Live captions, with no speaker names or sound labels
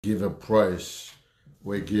Give a praise.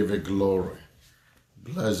 We give a glory.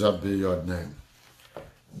 Blessed be your name.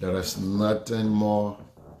 There is nothing more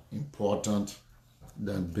important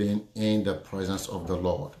than being in the presence of the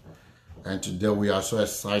Lord. And today we are so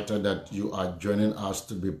excited that you are joining us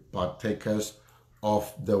to be partakers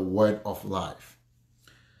of the word of life.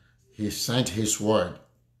 He sent his word,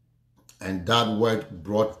 and that word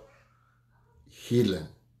brought healing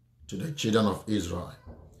to the children of Israel.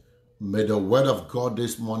 May the word of God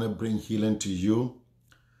this morning bring healing to you.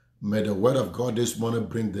 May the word of God this morning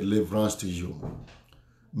bring deliverance to you.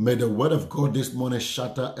 May the word of God this morning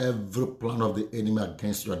shatter every plan of the enemy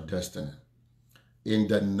against your destiny. In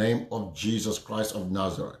the name of Jesus Christ of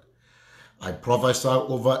Nazareth, I prophesy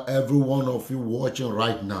over every one of you watching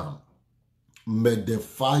right now. May the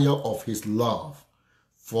fire of his love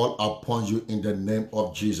fall upon you in the name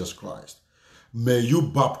of Jesus Christ. May you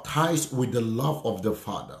baptize with the love of the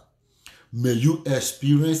Father. May you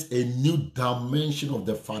experience a new dimension of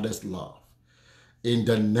the Father's love in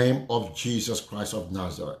the name of Jesus Christ of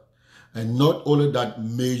Nazareth. And not only that,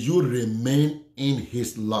 may you remain in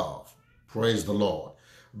his love. Praise the Lord.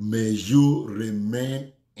 May you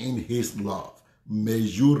remain in his love. May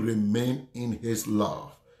you remain in his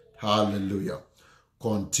love. Hallelujah.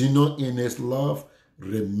 Continue in his love,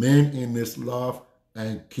 remain in his love,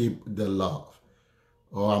 and keep the love.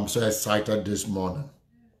 Oh, I'm so excited this morning.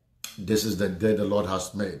 This is the day the Lord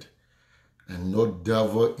has made, and no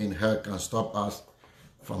devil in hell can stop us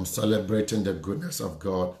from celebrating the goodness of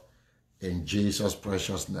God in Jesus'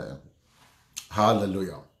 precious name.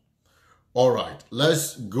 Hallelujah. All right,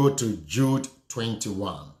 let's go to Jude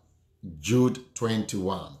 21. Jude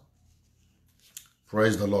 21.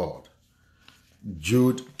 Praise the Lord.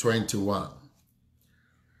 Jude 21.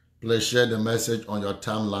 Please share the message on your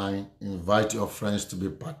timeline. Invite your friends to be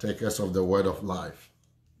partakers of the word of life.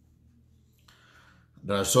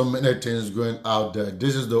 There are so many things going out there.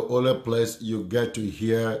 This is the only place you get to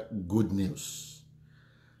hear good news.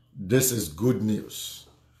 This is good news.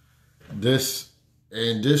 In this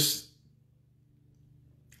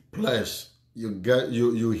place,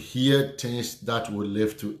 you hear things that will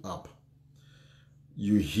lift you up.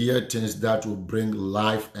 You hear things that will bring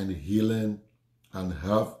life and healing and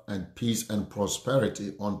health and peace and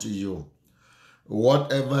prosperity unto you.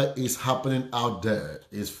 Whatever is happening out there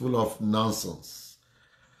is full of nonsense.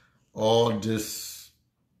 All this,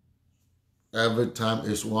 every time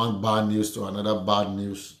is one bad news to another bad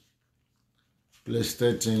news. Please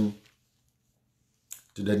stay tuned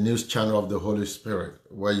to the news channel of the Holy Spirit,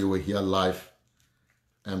 where you will hear life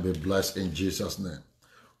and be blessed in Jesus' name.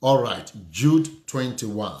 All right, Jude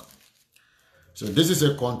 21. So this is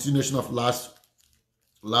a continuation of last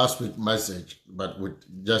week's message, but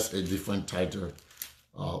with just a different title.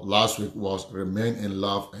 Last week was Remain in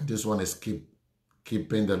Love, and this one is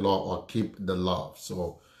Keeping the Law or Keep the Love.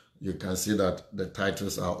 So you can see that the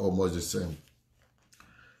titles are almost the same.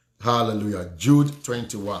 Hallelujah. Jude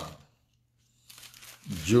 21.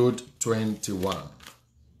 Jude 21.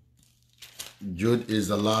 Jude is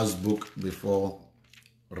the last book before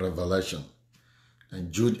Revelation.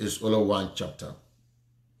 And Jude is only one chapter.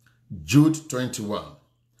 Jude 21.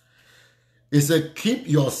 It says, keep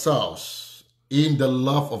yourselves in the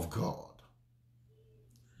love of God.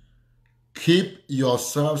 Keep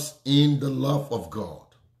yourselves in the love of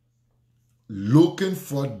God, looking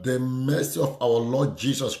for the mercy of our Lord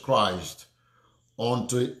Jesus Christ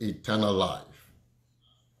unto eternal life.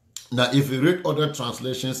 Now, if you read other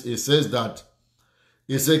translations, it says that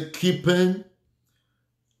it's a keeping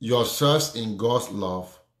yourselves in God's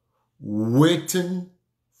love, waiting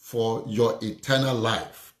for your eternal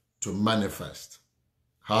life to manifest.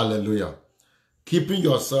 Hallelujah. Keeping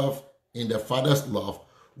yourself in the Father's love,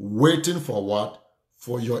 waiting for what?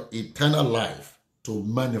 For your eternal life to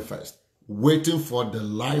manifest. Waiting for the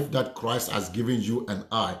life that Christ has given you and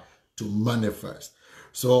I to manifest.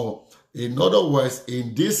 So, in other words,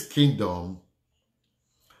 in this kingdom,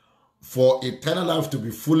 for eternal life to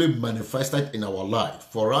be fully manifested in our life,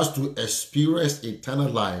 for us to experience eternal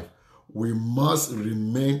life, we must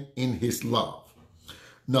remain in his love.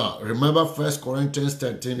 Now, remember 1 Corinthians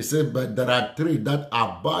 13, it says, but there are three that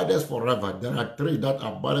abideth forever. There are three that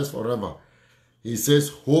abideth forever. He says,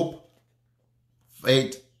 hope,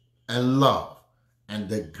 faith, and love. And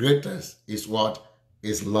the greatest is what?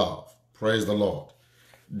 Is love. Praise the Lord.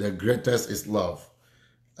 The greatest is love.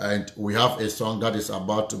 And we have a song that is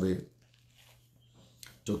about to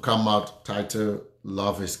come out, titled,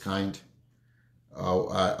 Love is Kind.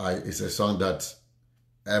 It's a song that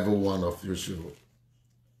every one of you should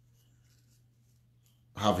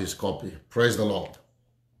have his copy. Praise the Lord.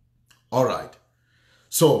 All right.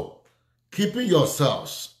 So keeping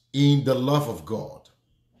yourselves in the love of God,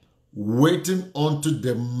 waiting unto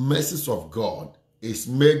the mercies of God is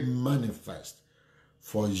made manifest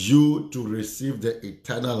for you to receive the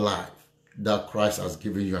eternal life that Christ has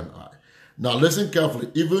given you and I. Now listen carefully.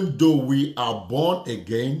 Even though we are born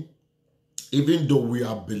again, even though we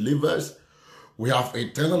are believers, we have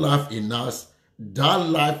eternal life in us, that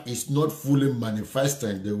life is not fully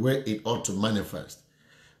manifesting the way it ought to manifest.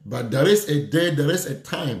 But there is a day, there is a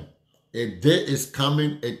time. A day is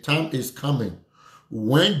coming, a time is coming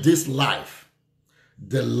when this life,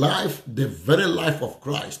 the very life of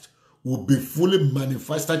Christ will be fully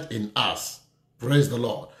manifested in us. Praise the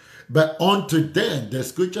Lord. But until then, the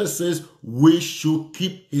scripture says we should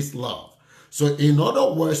keep his love. So in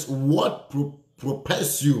other words, what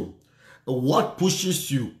propels you, what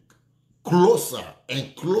pushes you closer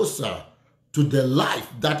and closer to the life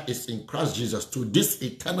that is in Christ Jesus, to this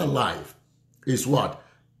eternal life, is what?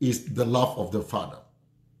 Is the love of the Father.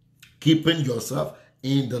 Keeping yourself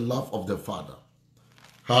in the love of the Father.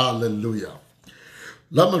 Hallelujah.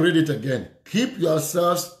 Let me read it again. Keep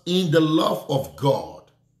yourselves in the love of God,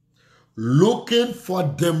 looking for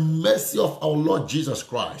the mercy of our Lord Jesus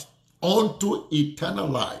Christ unto eternal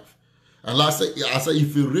life. And I say,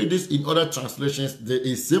 if you read this in other translations,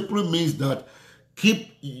 it simply means that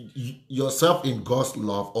keep yourself in God's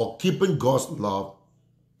love, or keeping God's love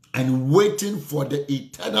and waiting for the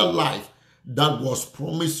eternal life that was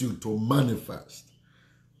promised you to manifest.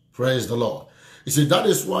 Praise the Lord. You see, that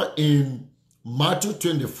is why in Matthew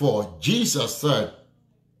 24, Jesus said,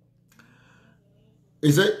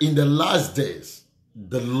 he said, in the last days,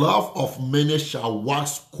 the love of many shall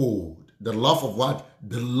wax cold. The love of what?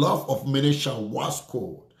 The love of many shall wax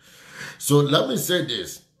cold. So let me say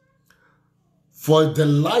this. For the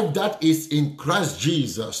life that is in Christ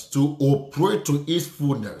Jesus to operate to its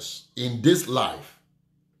fullness in this life,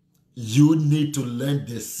 you need to learn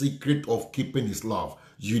the secret of keeping his love.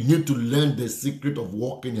 You need to learn the secret of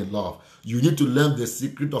walking in love. You need to learn the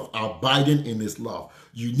secret of abiding in his love.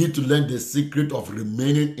 You need to learn the secret of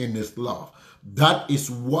remaining in his love. That is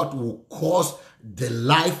what will cause the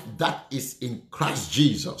life that is in Christ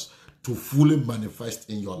Jesus to fully manifest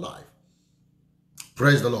in your life.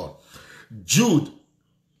 Praise the Lord. Jude,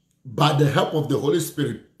 by the help of the Holy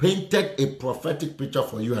Spirit, painted a prophetic picture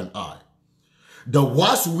for you and I. That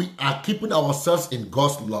once we are keeping ourselves in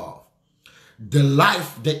God's love, the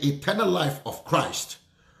life, the eternal life of Christ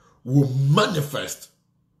will manifest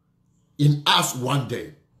in us one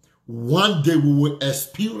day. One day we will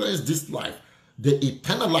experience this life, the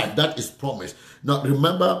eternal life that is promised. Now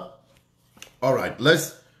remember, all right,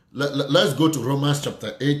 let's go to Romans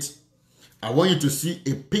chapter 8. I want you to see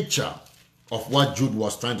a picture of what Jude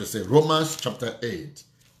was trying to say. Romans chapter 8.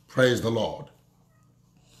 Praise the Lord.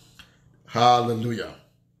 Hallelujah.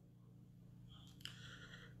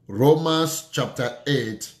 Romans chapter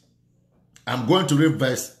 8. I'm going to read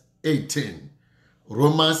verse 18.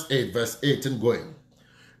 Romans 8 verse 18 going.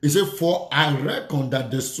 It says, for I reckon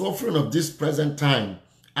that the suffering of this present time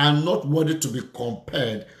are not worthy to be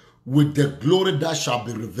compared with the glory that shall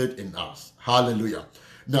be revealed in us. Hallelujah.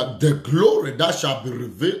 Now, the glory that shall be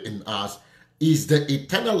revealed in us is the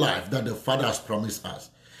eternal life that the Father has promised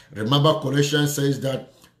us. Remember, Colossians says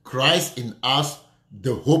that Christ in us,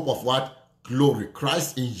 the hope of what? Glory.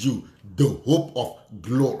 Christ in you, the hope of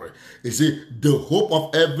glory. You see, the hope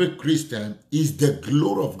of every Christian is the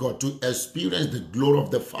glory of God, to experience the glory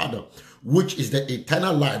of the Father, which is the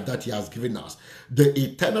eternal life that he has given us. The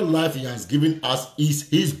eternal life he has given us is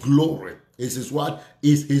his glory. This is what?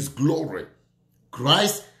 Is his glory.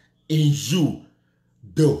 Christ in you,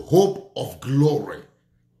 the hope of glory.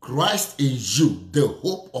 Christ in you, the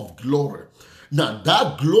hope of glory. Now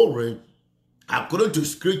that glory, according to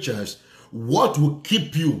scriptures, what will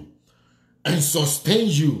keep you and sustain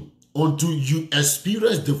you until you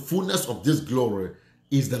experience the fullness of this glory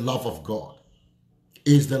is the love of God,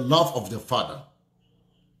 is the love of the Father.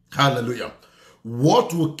 Hallelujah.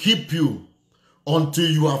 What will keep you until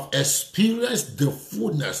you have experienced the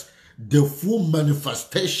fullness, the full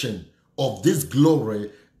manifestation of this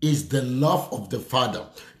glory is the love of the Father.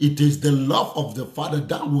 It is the love of the Father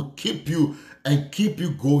that will keep you and keep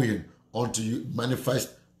you going until you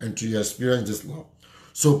manifest and to experience this love.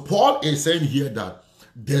 So Paul is saying here that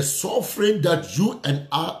the suffering that you and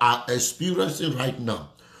I are experiencing right now,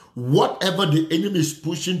 whatever the enemy is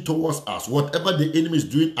pushing towards us, whatever the enemy is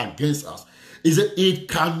doing against us, is that it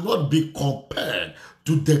cannot be compared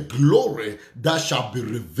to the glory that shall be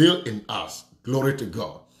revealed in us. Glory to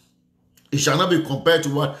God. It shall not be compared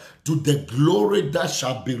to what? To the glory that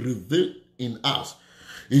shall be revealed in us.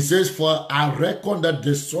 He says, for I reckon that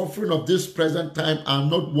the suffering of this present time are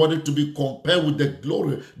not worthy to be compared with the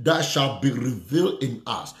glory that shall be revealed in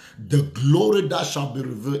us. The glory that shall be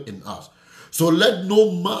revealed in us. So let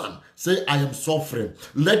no man say, I am suffering.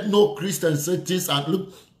 Let no Christian say things and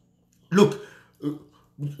look,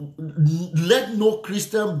 let no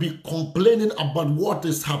Christian be complaining about what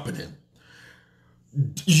is happening.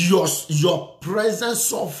 Your present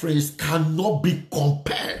sufferings cannot be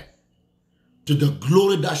compared to the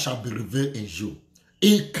glory that shall be revealed in you.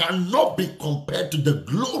 It cannot be compared to the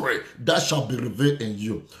glory that shall be revealed in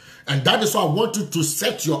you. And that is why I want you to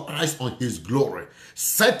set your eyes on his glory.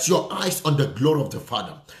 Set your eyes on the glory of the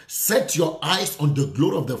Father. Set your eyes on the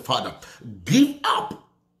glory of the Father. Give up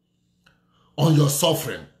on your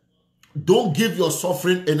suffering. Don't give your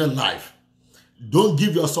suffering any life. Don't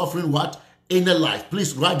give your suffering what? Any life.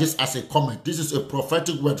 Please write this as a comment. This is a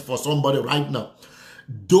prophetic word for somebody right now.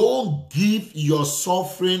 Don't give your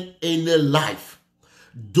suffering any life.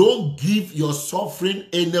 Don't give your suffering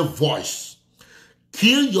any voice.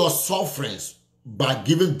 Kill your sufferings by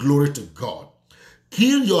giving glory to God.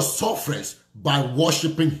 Kill your sufferings by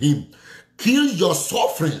worshiping him. Kill your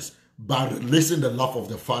sufferings by releasing the love of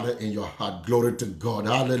the Father in your heart. Glory to God.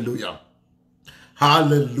 Hallelujah.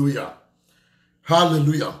 Hallelujah.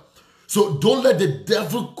 Hallelujah. So don't let the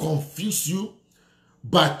devil confuse you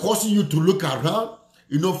by causing you to look around.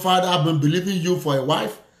 You know, Father, I've been believing you for a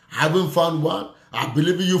wife. I haven't found one. I'm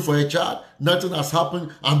believing you for a child. Nothing has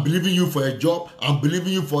happened. I'm believing you for a job. I'm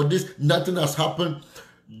believing you for this. Nothing has happened.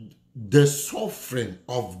 The suffering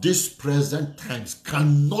of these present times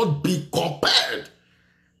cannot be compared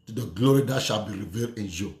to the glory that shall be revealed in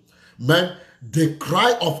you. Man, the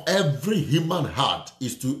cry of every human heart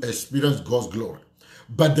is to experience God's glory.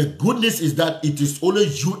 But the goodness is that it is only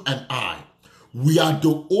you and I. We are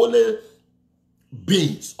the only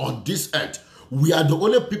beings on this earth. We are the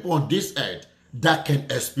only people on this earth that can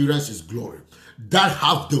experience his glory, that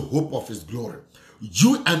have the hope of his glory.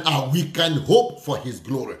 You and I, we can hope for his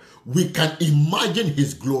glory. We can imagine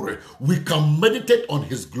his glory. We can meditate on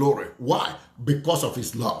his glory. Why? Because of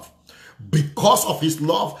his love. Because of his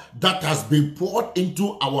love that has been poured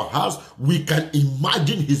into our hearts, we can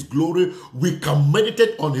imagine his glory. We can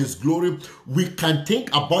meditate on his glory. We can think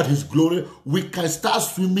about his glory. We can start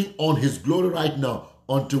swimming on his glory right now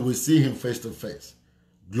until we see him face to face.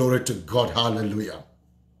 Glory to God. Hallelujah.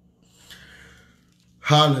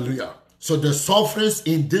 Hallelujah. So the sufferings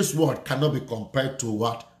in this world cannot be compared to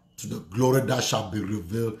what? To the glory that shall be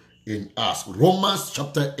revealed in us. Romans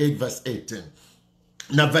chapter 8 verse 18.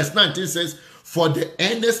 Now verse 19 says, for the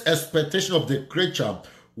earnest expectation of the creature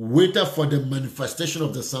waited for the manifestation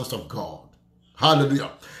of the sons of God.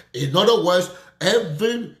 Hallelujah. In other words,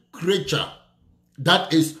 every creature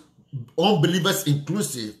that is unbelievers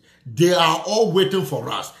inclusive, they are all waiting for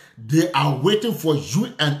us. They are waiting for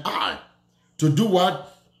you and I to do what?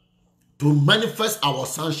 To manifest our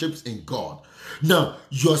sonships in God. Now,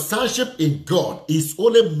 your sonship in God is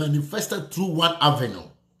only manifested through one avenue,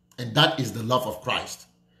 and that is the love of Christ.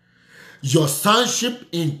 Your sonship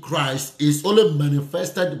in Christ is only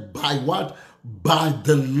manifested by what? By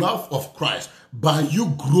the love of Christ. By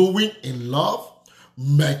you growing in love,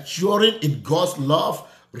 maturing in God's love,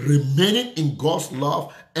 remaining in God's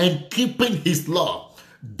love, and keeping his love.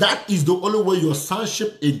 That is the only way your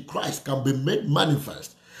sonship in Christ can be made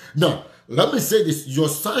manifest. Now, let me say this. Your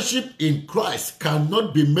sonship in Christ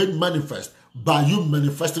cannot be made manifest by you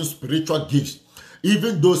manifesting spiritual gifts.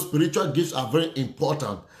 Even though spiritual gifts are very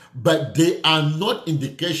important, but they are not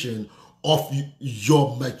indication of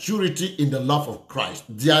your maturity in the love of Christ.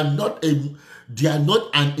 They are not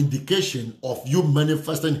an indication of you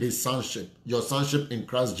manifesting his sonship, your sonship in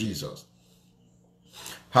Christ Jesus.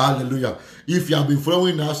 Hallelujah. If you have been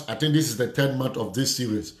following us, I think this is the 10th month of this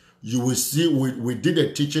series. You will see we did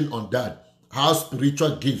a teaching on that, how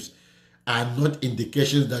spiritual gifts are not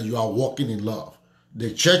indications that you are walking in love.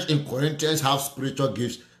 The church in Corinthians have spiritual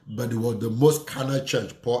gifts, but they were the most carnal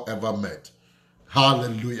church Paul ever met.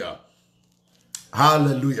 Hallelujah.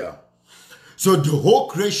 Hallelujah. So the whole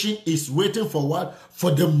creation is waiting for what?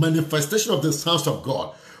 For the manifestation of the sons of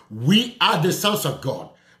God. We are the sons of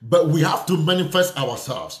God, but we have to manifest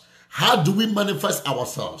ourselves. How do we manifest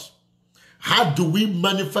ourselves? How do we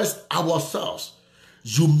manifest ourselves?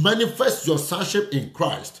 You manifest your sonship in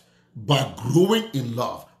Christ by growing in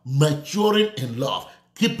love, maturing in love,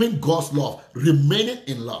 keeping God's love, remaining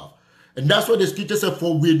in love. And that's what the scripture says,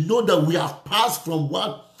 for we know that we have passed from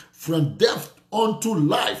what? From death unto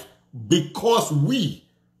life, because we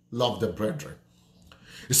love the brethren.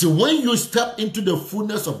 You see, when you step into the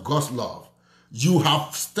fullness of God's love, you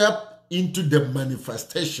have stepped into the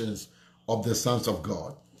manifestations of the sons of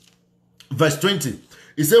God. Verse 20,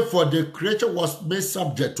 it said, for the creature was made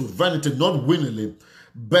subject to vanity, not willingly,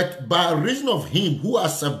 but by reason of him who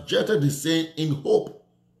has subjected the same in hope.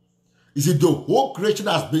 You see, the whole creation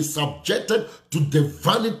has been subjected to the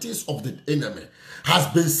vanities of the enemy, has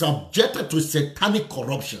been subjected to satanic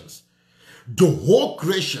corruptions. The whole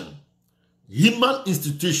creation, human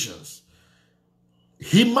institutions,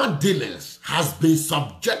 human dealings has been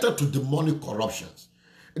subjected to demonic corruptions.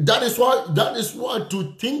 That is why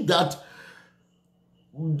to think that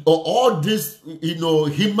all these,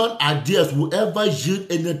 human ideas will ever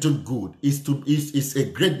yield anything good is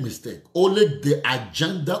a great mistake. Only the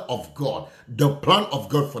agenda of God, the plan of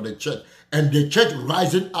God for the church, and the church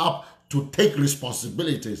rising up to take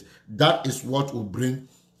responsibilities, that is what will bring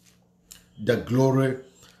the glory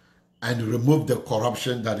and remove the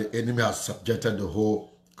corruption that the enemy has subjected the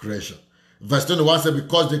whole creation. Verse 21 says,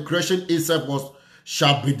 because the creation itself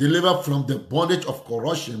shall be delivered from the bondage of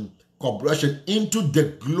corruption into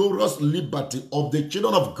the glorious liberty of the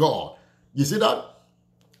children of God. You see that?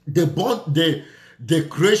 The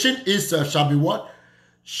creation itself shall be what?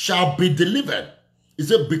 Shall be delivered. It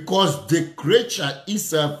said, because the creature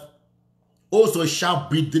itself also shall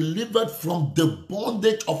be delivered from the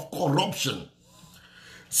bondage of corruption.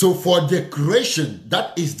 So for the creation,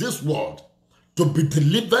 that is this world, to be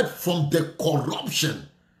delivered from the corruption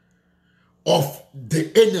of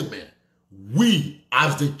the enemy, we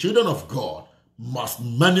as the children of God must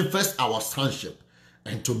manifest our sonship.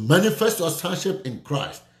 And to manifest your sonship in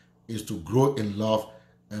Christ is to grow in love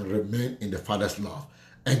and remain in the Father's love.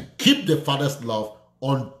 And keep the Father's love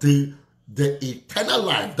until the eternal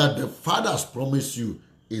life that the Father has promised you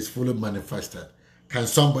is fully manifested. Can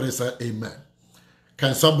somebody say amen?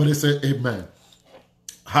 Can somebody say amen?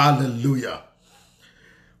 Hallelujah.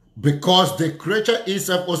 Because the creature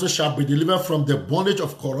itself also shall be delivered from the bondage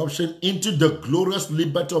of corruption into the glorious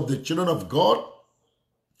liberty of the children of God.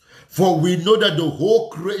 For we know that the whole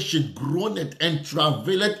creation groaneth and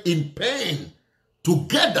travaileth in pain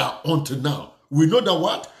together until now. We know that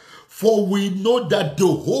what? For we know that the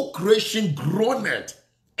whole creation groaneth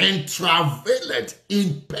and travaileth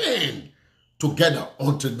in pain together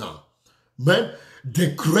until now. Man,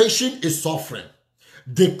 the creation is suffering.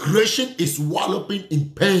 The creation is wallowing in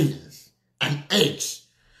pains and aches.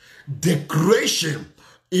 The creation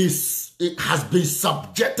has been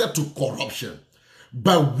subjected to corruption.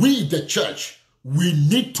 But we, the church, we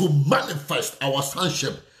need to manifest our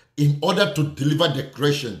sonship in order to deliver the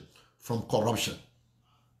creation from corruption.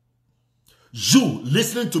 You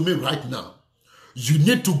listening to me right now, you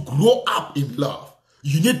need to grow up in love.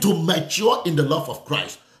 You need to mature in the love of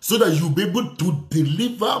Christ so that you'll be able to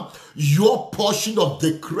deliver your portion of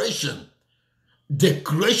the creation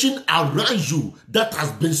around you that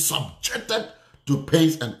has been subjected to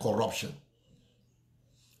pains and corruption.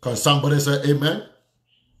 Can somebody say amen?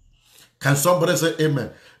 Can somebody say amen?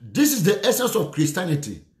 This is the essence of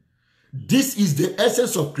Christianity. This is the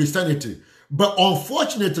essence of Christianity. But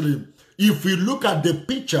unfortunately, if we look at the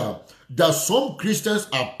picture that some Christians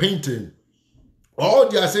are painting, all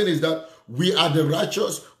they are saying is that we are the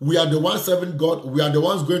righteous, we are the ones serving God, we are the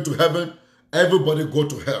ones going to heaven, everybody go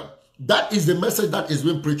to hell. That is the message that is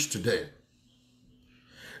being preached today.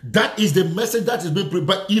 That is the message that is being preached.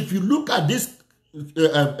 But if you look at this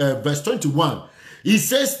verse 21, it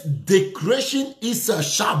says the creation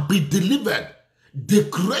shall be delivered. The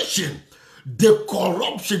creation, the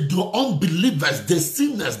corruption, the unbelievers, the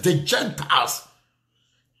sinners, the Gentiles,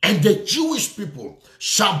 and the Jewish people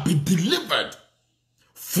shall be delivered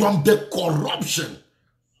from the corruption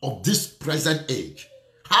of this present age.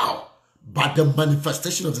 How? By the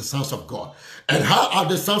manifestation of the sons of God. And how are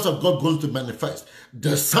the sons of God going to manifest?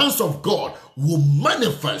 The sons of God will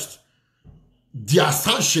manifest their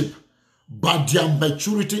sonship by their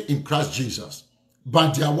maturity in Christ Jesus. By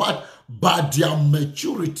their what? By their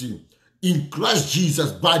maturity in Christ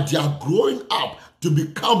Jesus, by their growing up to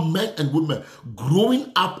become men and women,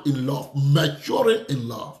 growing up in love, maturing in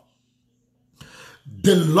love.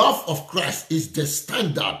 The love of Christ is the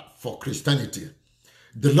standard for Christianity.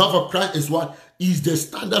 The love of Christ is what? Is the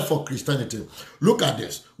standard for Christianity. Look at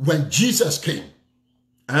this. When Jesus came,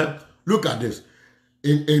 look at this.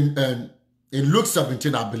 In Luke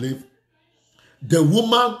 17, I believe, the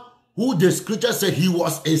woman who the scripture said he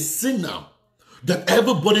was a sinner, that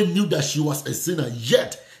everybody knew that she was a sinner,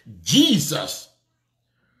 yet Jesus,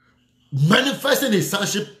 manifesting his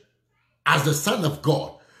sonship as the Son of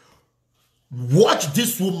God, watched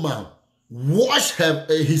this woman wash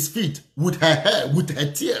his feet with her hair, with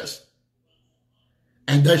her tears.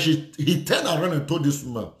 And then he turned around and told this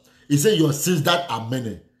woman, he said, your sins that are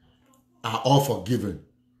many are all forgiven.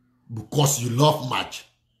 because you love much.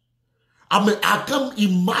 I mean, I can't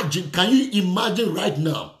imagine. Can you imagine right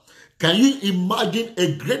now? Can you imagine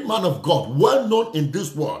a great man of God, well known in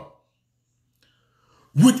this world,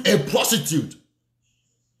 with a prostitute,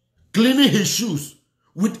 cleaning his shoes,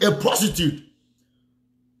 with a prostitute,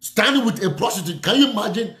 standing with a prostitute? Can you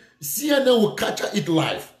imagine? CNN will capture it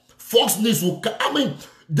live. Fox News will. I mean,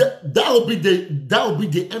 that will be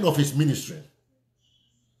the end of his ministry.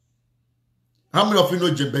 How many of you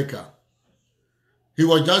know Jim Baker? He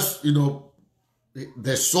was just,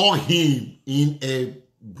 they saw him in a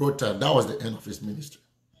brothel. That was the end of his ministry.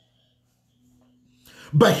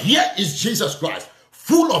 But here is Jesus Christ,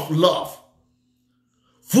 full of love.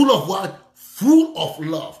 Full of what? Full of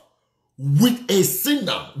love. With a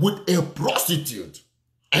sinner, with a prostitute.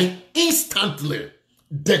 And instantly,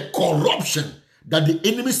 the corruption that the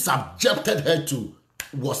enemy subjected her to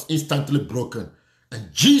was instantly broken.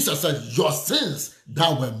 And Jesus said, your sins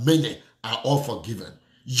that were many are all forgiven.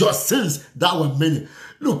 Your sins that were many.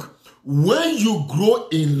 Look, when you grow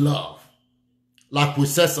in love, like we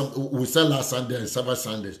said last Sunday and several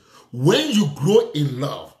Sundays, when you grow in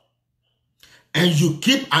love and you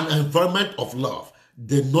keep an environment of love,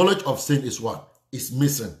 the knowledge of sin is what? Is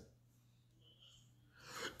missing.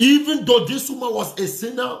 Even though this woman was a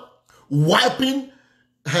sinner, wiping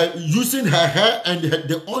her, using her hair and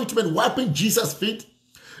the ointment, wiping Jesus' feet,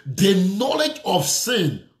 the knowledge of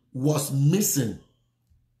sin was missing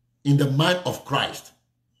in the mind of Christ.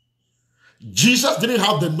 Jesus didn't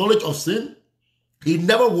have the knowledge of sin. He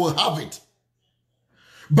never will have it.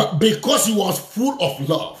 But because he was full of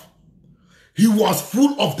love, he was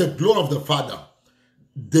full of the glory of the Father,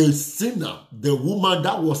 the sinner, the woman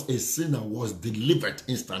that was a sinner, was delivered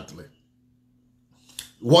instantly.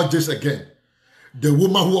 Watch this again. The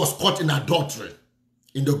woman who was caught in adultery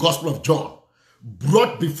in the Gospel of John,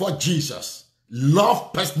 brought before Jesus,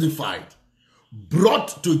 love personified,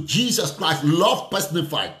 brought to Jesus Christ, love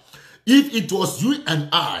personified. If it was you and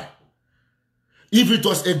I, if it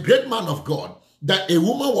was a great man of God, that a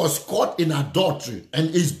woman was caught in adultery and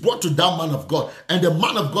is brought to that man of God, and the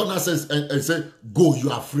man of God now says, and say, go, you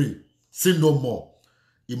are free, sin no more.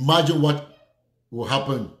 Imagine what will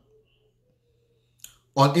happen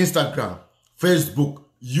on Instagram, Facebook,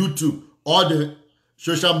 YouTube, all the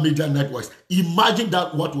social media networks. Imagine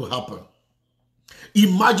that what will happen.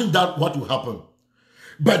 Imagine that what will happen.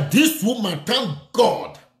 But this woman, thank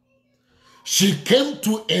God, she came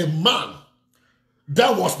to a man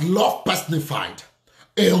that was love personified,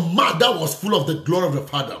 a man that was full of the glory of the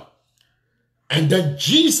Father. And then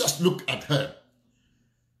Jesus looked at her.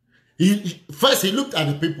 First, he looked at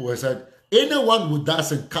the people and said, anyone who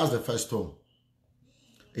dance and cast the first stone.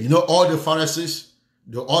 All the Pharisees,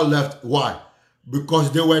 they all left. Why?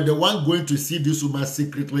 Because they were the one going to see this woman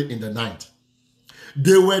secretly in the night.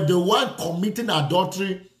 They were the one committing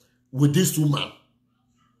adultery with this woman.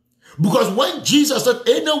 Because when Jesus said,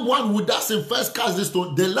 anyone who doesn't first cast this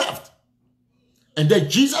stone, they left. And then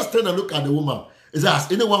Jesus turned and looked at the woman. He said, has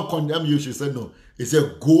anyone condemned you? She said, no. He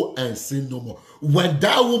said, go and sin no more. When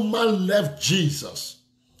that woman left Jesus,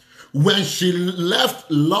 when she left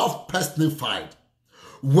love personified,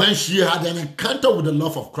 when she had an encounter with the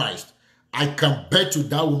love of Christ, I can bet you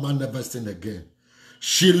that woman never sinned again.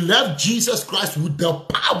 She left Jesus Christ with the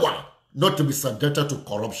power not to be subjected to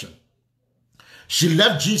corruption. She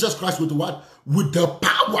left Jesus Christ with what? With the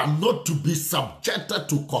power not to be subjected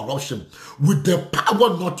to corruption. With the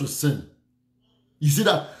power not to sin. You see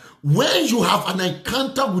that? When you have an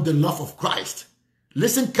encounter with the love of Christ,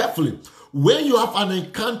 listen carefully. When you have an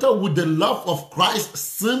encounter with the love of Christ,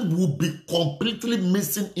 sin will be completely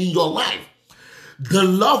missing in your life. The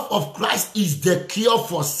love of Christ is the cure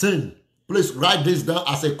for sin. Please write this down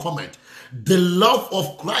as a comment. The love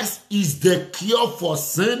of Christ is the cure for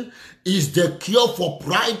sin, is the cure for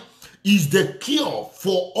pride, is the cure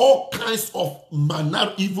for all kinds of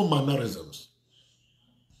evil mannerisms.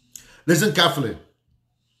 Listen carefully.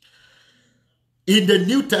 In the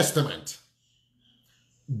New Testament,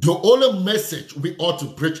 the only message we ought to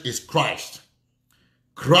preach is Christ.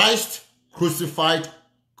 Christ crucified,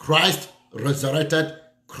 Christ resurrected,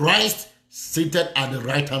 Christ seated at the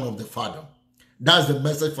right hand of the Father. That's the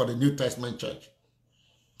message for the New Testament church.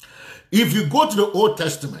 If you go to the Old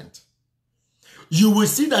Testament, you will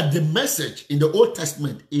see that the message in the Old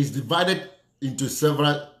Testament is divided into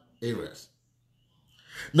several areas.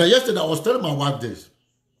 Now, yesterday I was telling my wife this.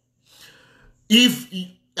 If,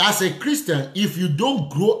 as a Christian, if you don't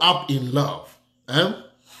grow up in love,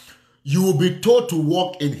 you will be taught to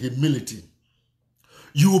walk in humility.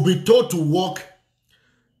 You will be taught to walk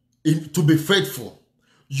to be faithful.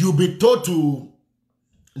 You'll be taught to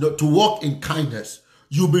walk in kindness.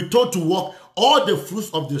 You'll be taught to walk. All the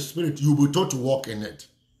fruits of the Spirit, you'll be taught to walk in it.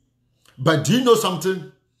 But do you know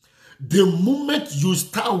something? The moment you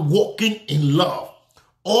start walking in love,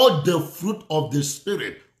 all the fruit of the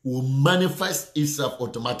Spirit will manifest itself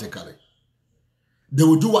automatically. They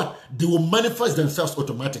will do what? They will manifest themselves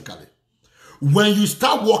automatically. When you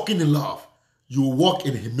start walking in love, you will walk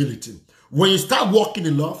in humility. When you start walking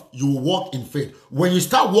in love, you will walk in faith. When you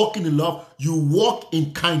start walking in love, you walk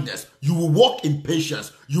in kindness. You will walk in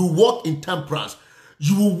patience. You will walk in temperance.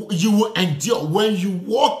 You will endure. When you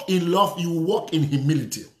walk in love, you will walk in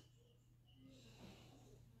humility.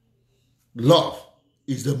 Love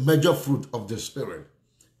is the major fruit of the Spirit.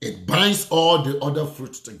 It binds all the other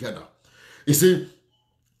fruits together. You see,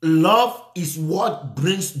 love is what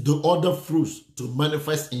brings the other fruits to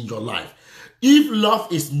manifest in your life. If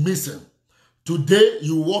love is missing, today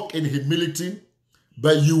you walk in humility,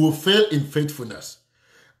 but you will fail in faithfulness.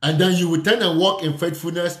 And then you will turn and walk in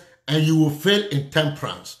faithfulness, and you will fail in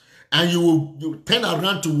temperance. And you will turn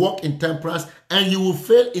around to walk in temperance, and you will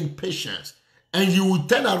fail in patience. And you will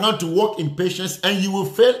turn around to walk in patience, and you will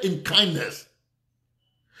fail in kindness.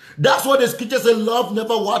 That's what the scripture says. Love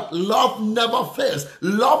never what? Love never fails.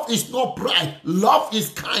 Love is not pride. Love is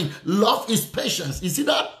kind. Love is patience. You see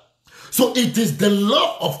that? So it is the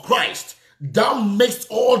love of Christ that makes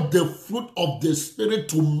all the fruit of the Spirit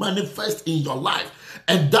to manifest in your life.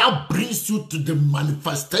 And that brings you to the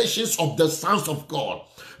manifestations of the sons of God.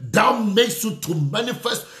 That makes you to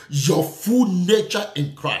manifest your full nature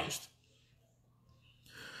in Christ.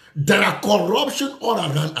 There are corruption all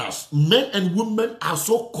around us. Men and women are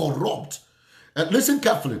so corrupt. And listen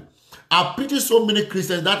carefully. I pity so many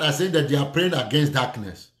Christians that are saying that they are praying against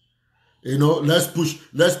darkness. You know, let's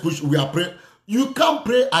push, we are praying. You can't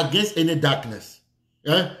pray against any darkness.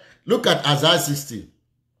 Yeah? Look at Isaiah 60.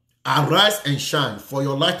 Arise and shine, for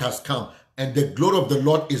your light has come, and the glory of the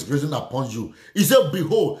Lord is risen upon you. He said,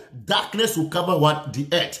 behold, darkness will cover what? The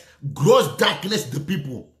earth. Gross darkness, the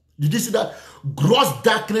people. Did you see that? Gross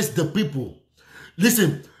darkness, the people.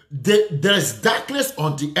 Listen, there's darkness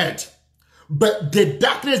on the earth. But the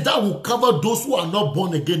darkness that will cover those who are not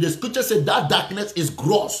born again, the scripture said that darkness is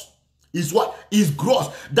gross. Is what? Is gross.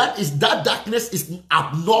 That darkness is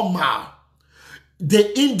abnormal.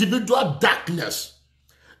 The individual darkness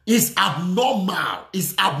is abnormal.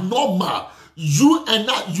 Is abnormal. You and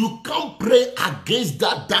I, you can't pray against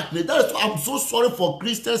that darkness. That's why I'm so sorry for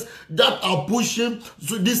Christians that are pushing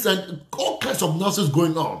to this and all kinds of nonsense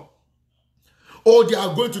going on. Oh, they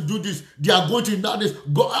are going to do this. They are going to do this.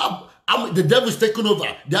 Go up. The devil is taking over.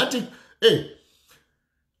 Hey,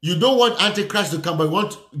 you don't want Antichrist to come, but you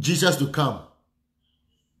want Jesus to come.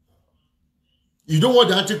 You don't want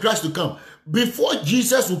the Antichrist to come. Before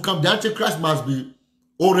Jesus will come, the Antichrist must be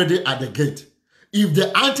already at the gate. If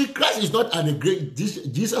the Antichrist is not at the gate,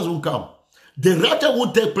 Jesus won't come. The rapture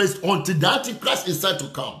won't take place until the Antichrist is said to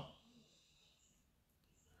come.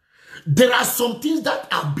 There are some things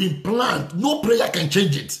that have been planned. No prayer can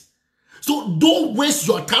change it. So don't waste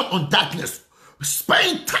your time on darkness.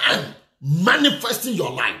 Spend time manifesting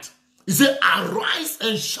your light. He said, arise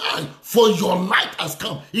and shine, for your light has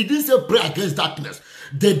come. He didn't say pray against darkness.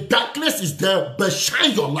 The darkness is there, but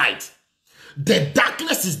shine your light. The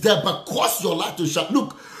darkness is there, but cause your light to shine.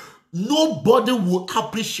 Look, nobody will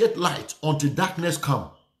appreciate light until darkness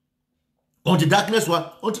comes. Until darkness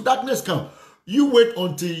what? Until darkness comes. You wait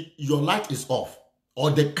until your light is off,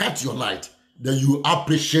 or they cut your light, then you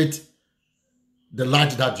appreciate the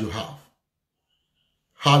light that you have.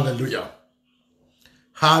 Hallelujah.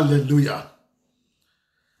 Hallelujah.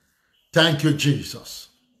 Thank you, Jesus.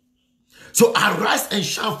 So arise and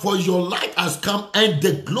shine, for your light has come, and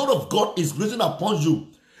the glory of God is risen upon you.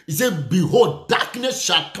 He said, behold, darkness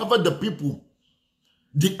shall cover the people.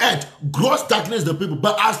 The earth, gross darkness the people.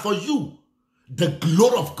 But as for you, the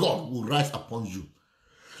glory of God will rise upon you.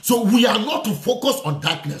 So we are not to focus on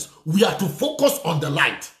darkness. We are to focus on the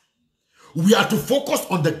light. We are to focus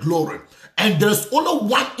on the glory. And there's only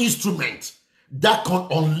one instrument that can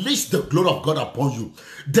unleash the glory of God upon you.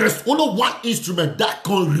 There's only one instrument that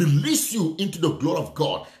can release you into the glory of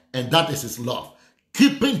God, and that is His love.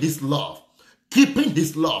 Keeping His love. Keeping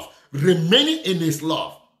His love. Remaining in His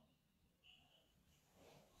love.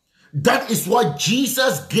 That is what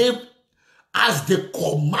Jesus gave as the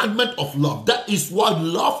commandment of love. That is what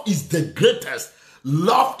love is the greatest.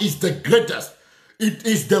 Love is the greatest. It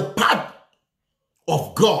is the part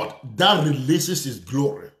of God that releases His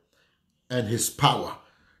glory and His power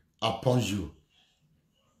upon you.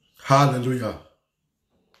 Hallelujah.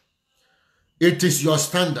 It is your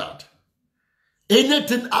standard.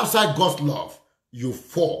 Anything outside God's love, you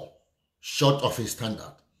fall short of His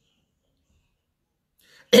standard.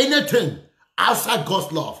 Anything outside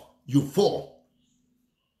God's love, you fall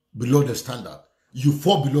below the standard. You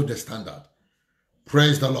fall below the standard.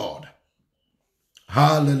 Praise the Lord.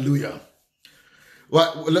 Hallelujah.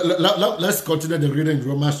 Well, let's continue the reading in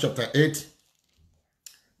Romans chapter 8.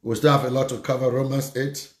 We still have a lot to cover. Romans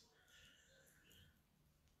 8.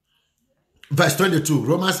 Verse 22.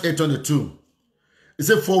 Romans 8:22. It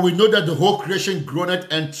says, for we know that the whole creation groaneth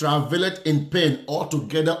and travaileth in pain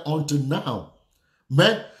altogether unto now.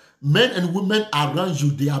 Men and women around you,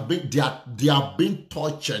 they are being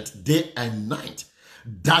tortured day and night.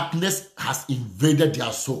 Darkness has invaded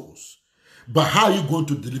their souls. But how are you going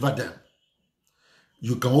to deliver them?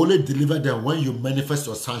 You can only deliver them when you manifest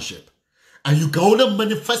your sonship. And you can only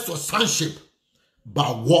manifest your sonship by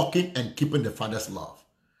walking and keeping the Father's love.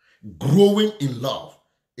 Growing in love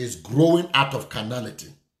is growing out of carnality.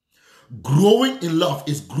 Growing in love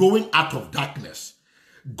is growing out of darkness.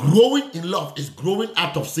 Growing in love is growing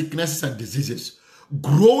out of sicknesses and diseases.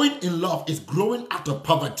 Growing in love is growing out of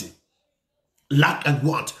poverty, lack and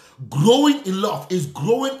want. Growing in love is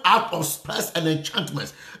growing out of spells and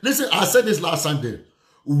enchantments. Listen, I said this last Sunday.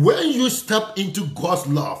 When you step into God's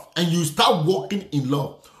love and you start walking in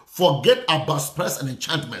love, forget about spells and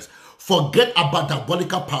enchantments. Forget about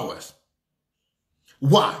diabolical powers.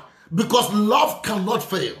 Why? Because love cannot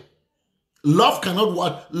fail. Love cannot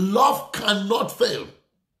what? Love cannot fail.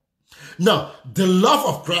 Now, the love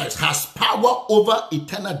of Christ has power over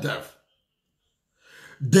eternal death.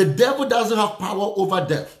 The devil doesn't have power over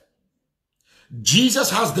death. Jesus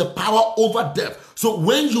has the power over death. So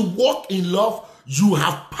when you walk in love, you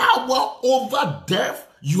have power over death.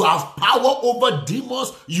 You have power over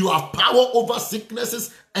demons. You have power over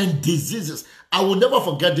sicknesses and diseases. I will never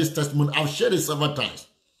forget this testimony. I've shared it several times.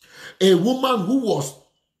 A woman who was,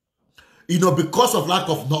 because of lack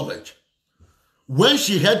of knowledge, when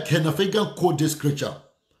she heard Kenneth Hagin quote this scripture,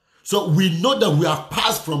 so we know that we have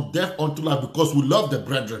passed from death unto life because we love the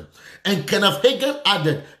brethren. And Kenneth Hagin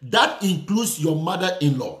added, that includes your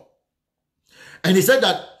mother-in-law. And he said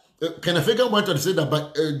that, Kenneth Hagin went on to say that,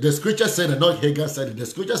 but the scripture said that, not Hagin said it. The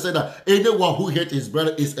scripture said that anyone who hates his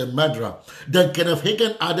brother is a murderer. Then Kenneth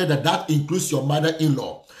Hagin added that includes your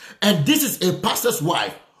mother-in-law. And this is a pastor's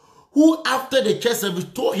wife who, after the church service,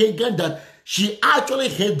 told Hagin that she actually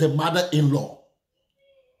hated the mother-in-law.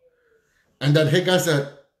 And then Hagin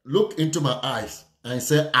said, look into my eyes and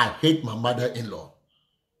say, I hate my mother-in-law.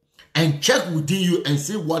 And check within you and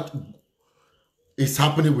see what is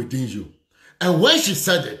happening within you. And when she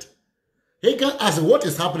said it, Hagin asked, what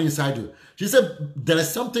is happening inside you? She said, there is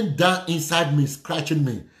something down inside me, scratching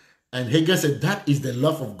me. And Hagin said, that is the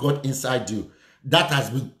love of God inside you that has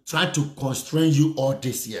been trying to constrain you all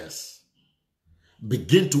these years.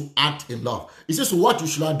 Begin to act in love. He says, so what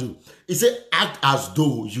should I do? He said, act as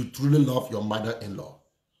though you truly love your mother-in-law.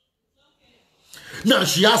 Now,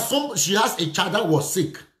 she has a child that was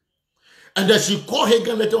sick. And then she called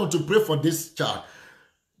Hagin later on to pray for this child.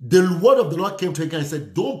 The word of the Lord came to Hagin and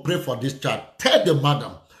said, don't pray for this child. Tell the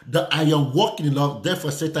madam that I am walking in love.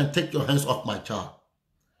 Therefore, Satan, take your hands off my child.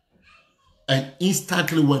 And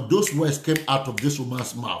instantly, when those words came out of this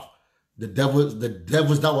woman's mouth, the devils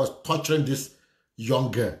that was torturing this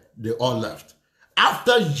young girl, they all left.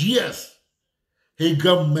 After years,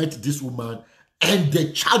 Hagin met this woman and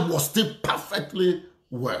the child was still perfectly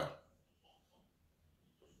well.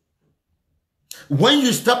 When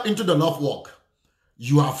you step into the love walk,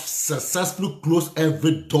 you have successfully closed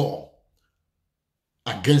every door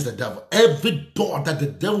against the devil. Every door that the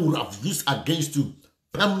devil would have used against you,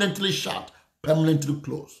 permanently shut, permanently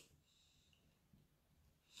closed.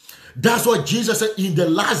 That's what Jesus said, in the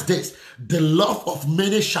last days, the love of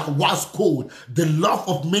many shall wax cold. The love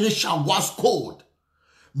of many shall wax cold.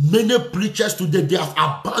 Many preachers today, they have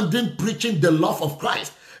abandoned preaching the love of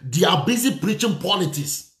Christ. They are busy preaching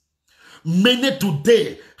politics. Many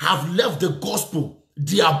today have left the gospel.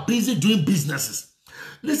 They are busy doing businesses.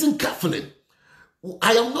 Listen carefully.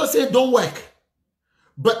 I am not saying don't work,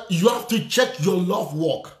 but you have to check your love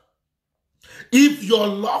walk. If your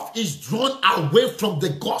love is drawn away from the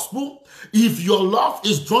gospel, if your love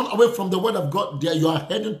is drawn away from the word of God, there you are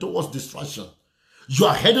heading towards destruction. You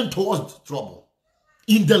are heading towards trouble.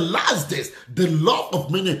 In the last days, the love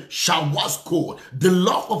of many shall wax cold. The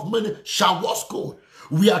love of many shall wax cold.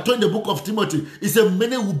 We are told in the book of Timothy, it said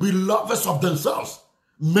many will be lovers of themselves.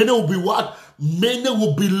 Many will be what? Many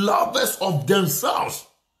will be lovers of themselves.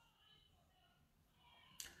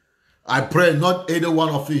 I pray not any one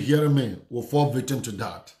of you hearing me will fall victim to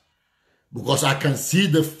that. Because I can see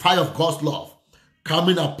the fire of God's love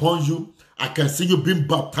coming upon you. I can see you being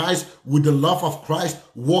baptized with the love of Christ,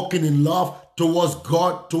 walking in love, towards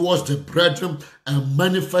God, towards the brethren, and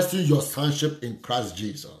manifesting your sonship in Christ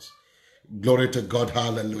Jesus. Glory to God.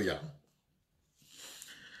 Hallelujah.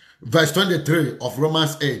 Verse 23 of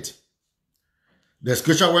Romans 8. The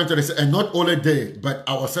scripture went on and said, and not only they, but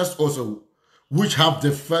ourselves also, which have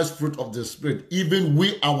the first fruit of the Spirit, even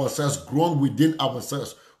we ourselves grown within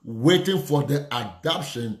ourselves, waiting for the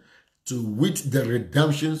adoption to wit the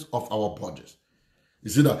redemptions of our bodies. You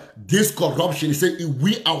see that this corruption, he said,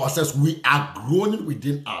 we ourselves, we are groaning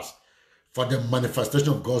within us for the manifestation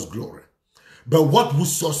of God's glory. But what will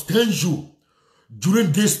sustain you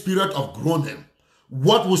during this period of groaning,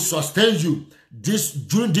 what will sustain you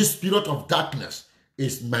during this period of darkness,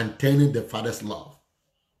 is maintaining the Father's love.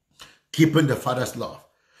 Keeping the Father's love.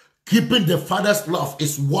 Keeping the Father's love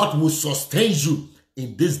is what will sustain you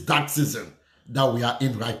in this dark season that we are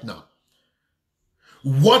in right now.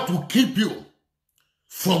 What will keep you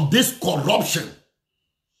from this corruption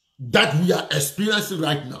that we are experiencing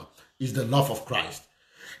right now is the love of Christ.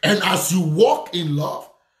 And as you walk in love,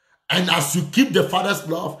 and as you keep the Father's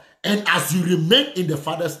love, and as you remain in the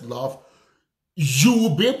Father's love, you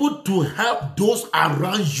will be able to help those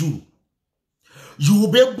around you. You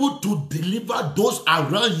will be able to deliver those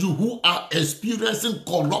around you who are experiencing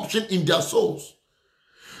corruption in their souls.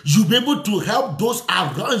 You'll be able to help those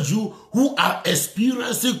around you who are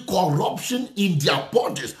experiencing corruption in their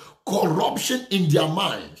bodies, corruption in their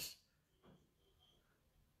minds.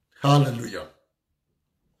 Hallelujah.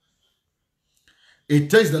 It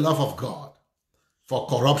takes the love of God for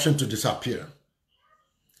corruption to disappear.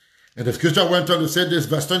 And the scripture went on to say this,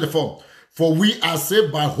 verse 24, for we are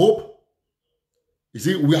saved by hope. You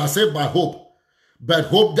see, we are saved by hope. But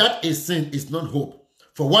hope that is sin is not hope.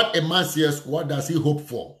 For what a man says, what does he hope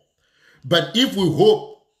for? But if we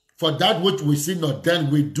hope for that which we see not, then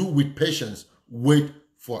we do with patience wait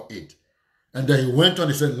for it. And then he went on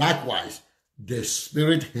and said, likewise, the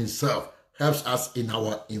Spirit himself helps us in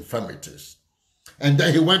our infirmities. And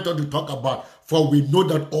then he went on to talk about, for we know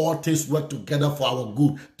that all things work together for our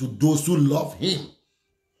good to those who love him.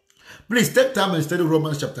 Please take time and study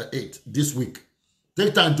Romans chapter 8 this week.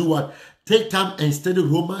 Take time to do what? Take time and study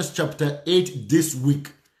Romans chapter 8 this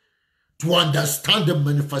week to understand the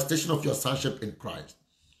manifestation of your sonship in Christ.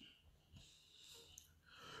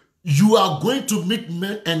 You are going to meet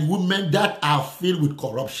men and women that are filled with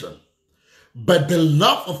corruption. But the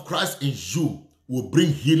love of Christ in you will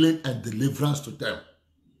bring healing and deliverance to them.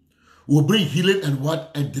 Will bring healing and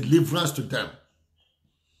what? And deliverance to them.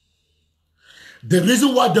 The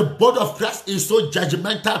reason why the body of Christ is so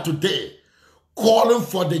judgmental today, calling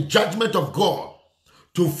for the judgment of God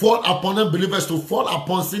to fall upon unbelievers, to fall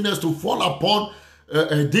upon sinners, to fall upon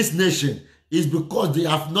this nation, is because they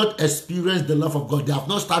have not experienced the love of God. They have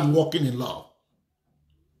not started walking in love.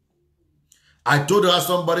 I told her,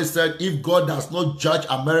 somebody said, if God does not judge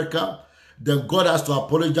America, then God has to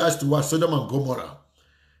apologize to us, Sodom and Gomorrah.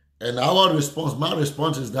 And our response, my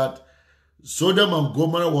response is that Sodom and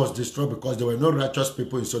Gomorrah was destroyed because there were no righteous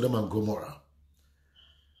people in Sodom and Gomorrah.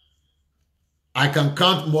 I can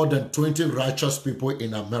count more than 20 righteous people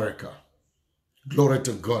in America. Glory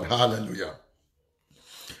to God. Hallelujah.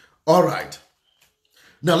 All right.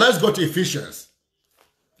 Now let's go to Ephesians.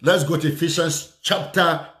 Let's go to Ephesians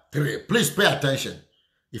chapter 3. Please pay attention.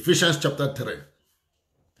 Ephesians chapter 3.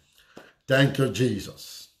 Thank you,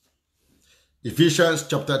 Jesus. Ephesians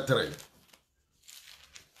chapter 3.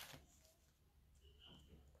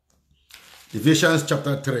 Ephesians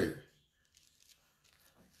chapter 3.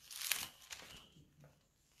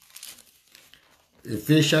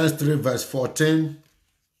 Ephesians 3 verse 14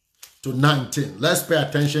 to 19. Let's pay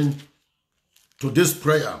attention to this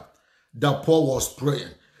prayer that Paul was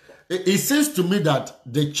praying. It seems to me that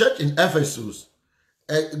the church in Ephesus,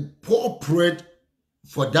 Paul prayed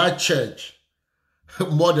for that church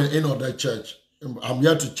more than any other church. I'm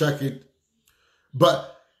here to check it.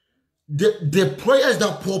 But the prayers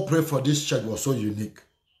that Paul prayed for this church was so unique.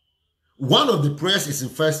 One of the prayers is in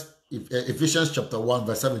Ephesians chapter 1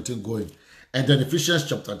 verse 17 going. And then Ephesians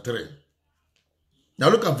chapter 3. Now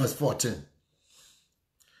look at verse 14.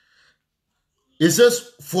 It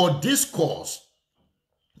says, for this cause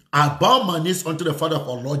I bow my knees unto the Father of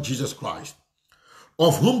our Lord Jesus Christ,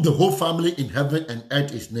 of whom the whole family in heaven and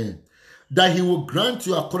earth is named, that he will grant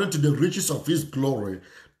you according to the riches of his glory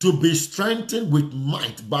to be strengthened with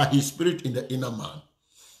might by his Spirit in the inner man.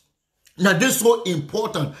 Now this is so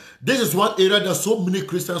important. This is one area that so many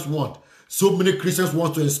Christians want. So many Christians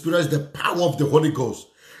want to experience the power of the Holy Ghost.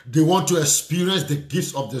 They want to experience the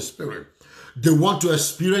gifts of the Spirit. They want to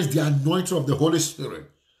experience the anointing of the Holy Spirit.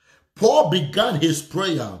 Paul began his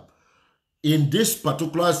prayer in this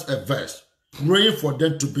particular verse, praying for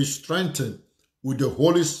them to be strengthened with the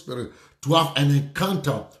Holy Spirit, to have an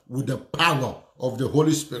encounter with the power of the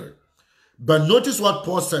Holy Spirit. But notice what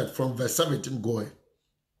Paul said from verse 17 going.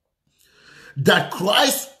 That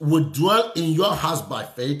Christ would dwell in your hearts by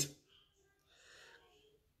faith,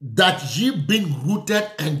 that ye being rooted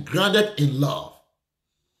and grounded in love.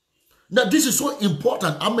 Now, this is so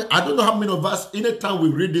important. I don't know how many of us, anytime we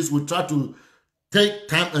read this, we try to take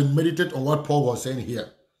time and meditate on what Paul was saying here.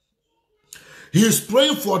 He is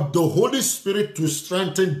praying for the Holy Spirit to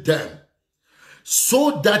strengthen them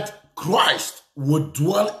so that Christ would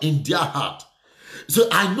dwell in their heart. So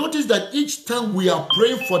I notice that each time we are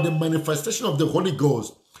praying for the manifestation of the Holy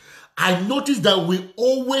Ghost, I notice that we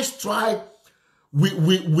always try, we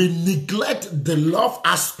neglect the love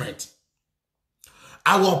aspect.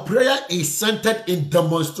 Our prayer is centered in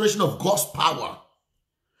demonstration of God's power,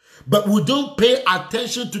 but we don't pay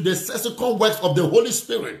attention to the subsequent works of the Holy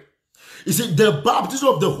Spirit. You see, the baptism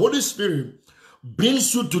of the Holy Spirit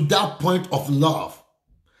brings you to that point of love.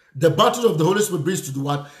 The baptism of the Holy Spirit brings you to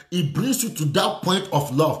what? It brings you to that point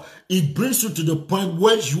of love. It brings you to the point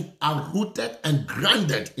where you are rooted and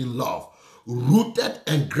grounded in love. Rooted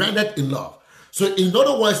and grounded in love. So in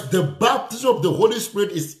other words, the baptism of the Holy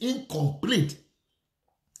Spirit is incomplete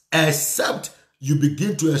except you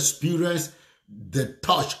begin to experience the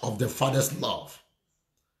touch of the Father's love.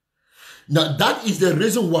 Now, that is the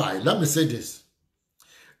reason why, let me say this.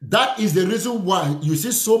 That is the reason why you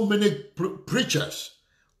see so many preachers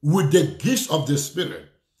with the gifts of the Spirit,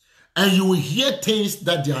 and you will hear things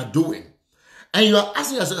that they are doing. And you are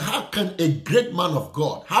asking yourself, how can a great man of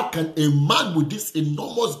God, how can a man with these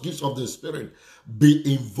enormous gifts of the Spirit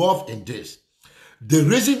be involved in this? The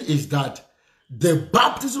reason is that the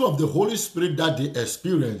baptism of the Holy Spirit that they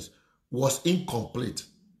experienced was incomplete.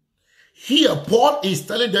 Here, Paul is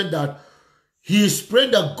telling them that he is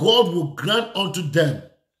praying that God will grant unto them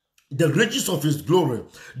the riches of his glory,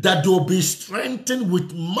 that they will be strengthened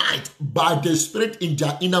with might by the Spirit in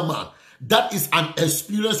their inner man. That is an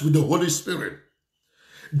experience with the Holy Spirit.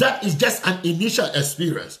 That is just an initial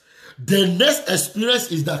experience. The next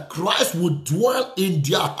experience is that Christ will dwell in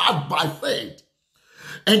their heart by faith,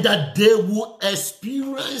 and that they will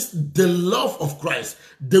experience the love of Christ.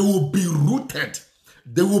 They will be rooted.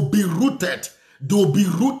 They will be rooted. They will be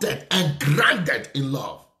rooted and grounded in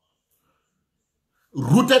love.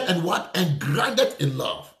 Rooted and what? And grounded in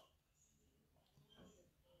love.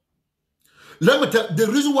 Let me tell you,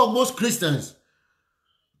 the reason why most Christians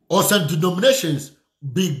or some denominations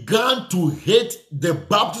began to hate the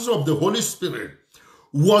baptism of the Holy Spirit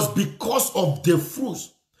was because of the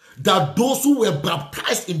fruits that those who were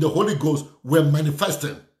baptized in the Holy Ghost were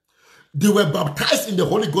manifesting. They were baptized in the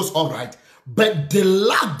Holy Ghost, all right, but they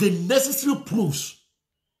lacked the necessary proofs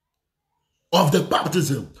of the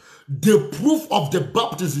baptism. The proof of the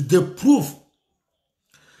baptism, the proof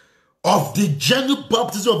of the genuine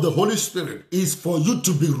baptism of the Holy Spirit is for you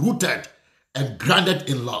to be rooted and grounded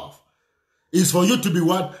in love. Is for you to be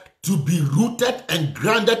what? To be rooted and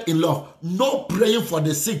grounded in love. Not praying for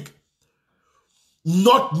the sick.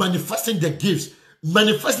 Not manifesting the gifts.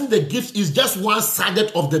 Manifesting the gifts is just one side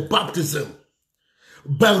of the baptism.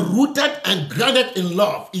 But rooted and grounded in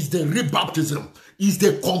love is the rebaptism. Is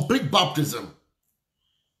the complete baptism.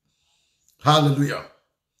 Hallelujah.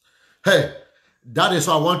 Hey, that is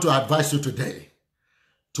why I want to advise you today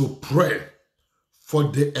to pray for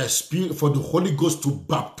the Holy Ghost to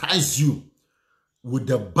baptize you with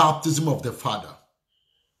the baptism of the Father.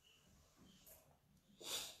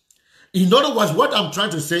 In other words, what I'm trying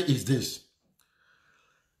to say is this.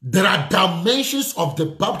 There are dimensions of the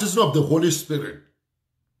baptism of the Holy Spirit.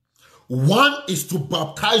 One is to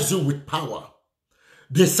baptize you with power.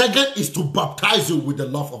 The second is to baptize you with the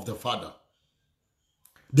love of the Father.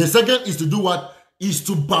 The second is to do what? Is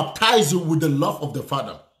to baptize you with the love of the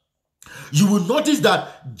Father. You will notice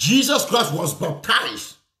that Jesus Christ was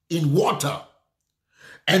baptized in water.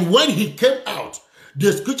 And when he came out,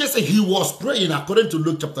 the scripture says he was praying according to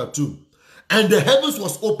Luke chapter 2. And the heavens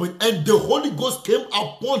was open and the Holy Ghost came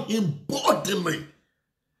upon him bodily.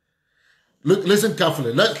 Look, listen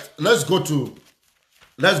carefully. Let's go to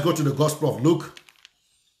the Gospel of Luke.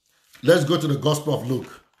 Let's go to the Gospel of Luke.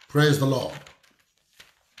 Praise the Lord.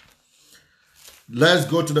 Let's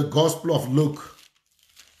go to the Gospel of Luke.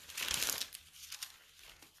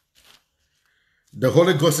 The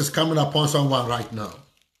Holy Ghost is coming upon someone right now.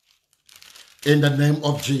 In the name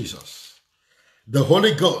of Jesus. The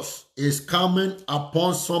Holy Ghost is coming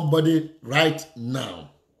upon somebody right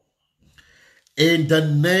now. In the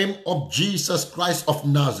name of Jesus Christ of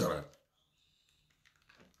Nazareth.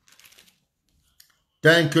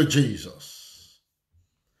 Thank you, Jesus.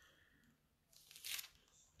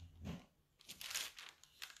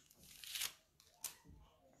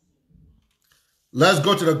 Let's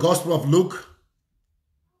go to the Gospel of Luke.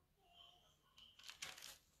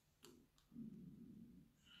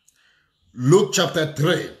 Luke chapter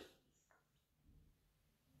 3.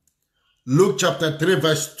 Luke chapter 3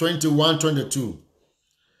 verse 21-22.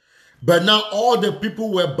 But now all the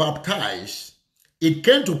people were baptized. It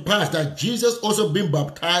came to pass that Jesus also being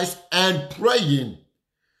baptized and praying.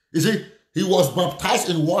 You see, he was baptized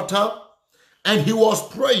in water and he was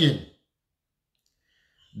praying.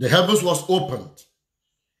 The heavens was opened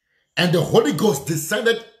and the Holy Ghost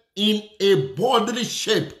descended in a bodily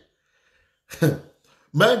shape.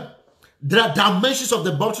 Man, there are dimensions of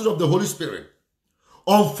the baptism of the Holy Spirit.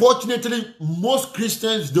 Unfortunately, most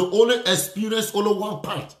Christians, they only experience only one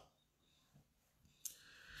part.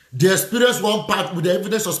 They experience one part with the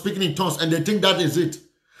evidence of speaking in tongues and they think that is it.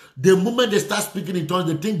 The moment they start speaking in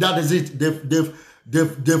tongues, they think that is it.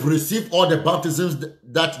 They've received all the baptisms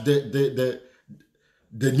that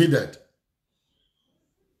they needed.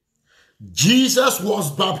 Jesus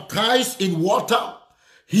was baptized in water.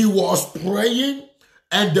 He was praying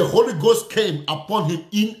and the Holy Ghost came upon him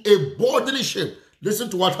in a bodily shape. Listen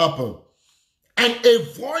to what happened. And a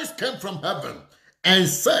voice came from heaven and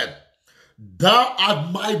said, "Thou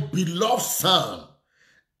art my beloved Son.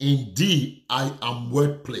 In thee I am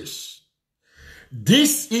well pleased."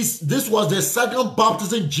 This was the second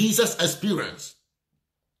baptism Jesus experienced.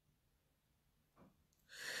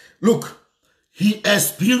 Look, he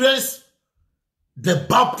experienced the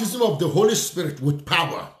baptism of the Holy Spirit with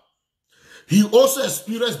power. He also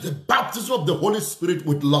experienced the baptism of the Holy Spirit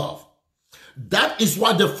with love. That is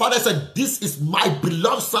why the Father said, "This is my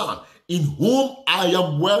beloved Son, in whom I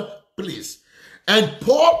am well pleased." And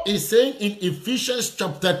Paul is saying in Ephesians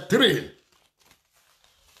chapter 3,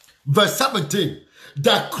 verse 17,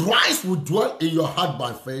 that Christ will dwell in your heart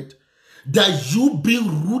by faith, that you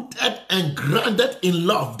being rooted and grounded in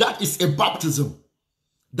love. That is a baptism.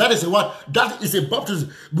 That is a what? That is a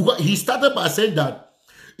baptism. Because he started by saying that,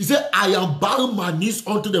 he said, "I am bowing my knees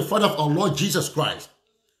unto the Father of our Lord Jesus Christ."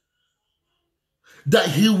 That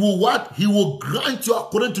he will what? He will grant you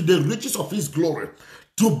according to the riches of his glory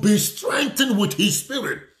to be strengthened with his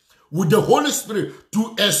Spirit, with the Holy Spirit,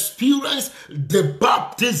 to experience the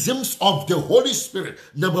baptisms of the Holy Spirit.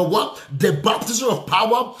 Number one, the baptism of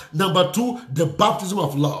power. Number two, the baptism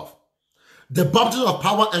of love. The baptism of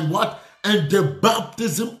power and what? And the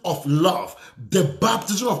baptism of love. The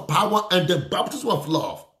baptism of power and the baptism of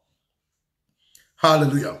love.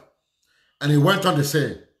 Hallelujah. And he went on to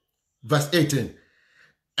say, verse 18,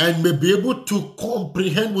 "And may be able to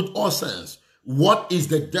comprehend with all sense what is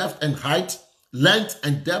the depth and height, length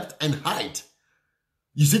and depth and height."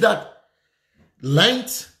 You see that?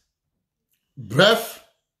 Length, breadth,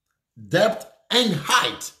 depth, and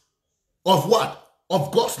height of what?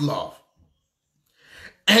 Of God's love.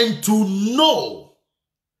 And to know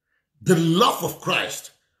the love of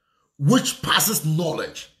Christ, which passes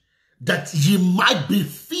knowledge, that ye might be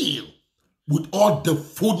filled with all the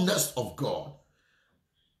fullness of God.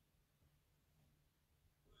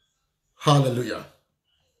 Hallelujah.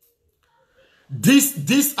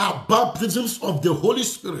 These are baptisms of the Holy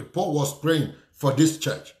Spirit. Paul was praying for this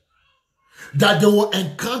church, that they will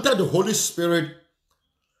encounter the Holy Spirit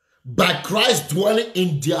by Christ dwelling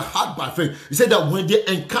in their heart by faith. He said that when they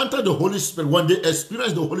encounter the Holy Spirit, when they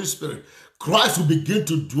experience the Holy Spirit, Christ will begin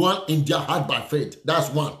to dwell in their heart by faith.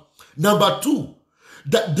 That's one. Number two,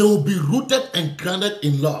 that they will be rooted and grounded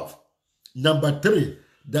in love. Number three,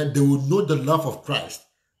 that they will know the love of Christ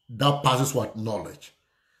that passes what? Knowledge.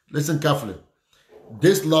 Listen carefully.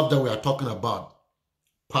 This love that we are talking about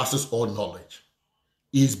passes all knowledge.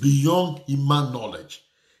 Is beyond human knowledge.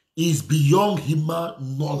 Is beyond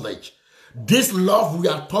human knowledge. This love we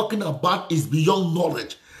are talking about is beyond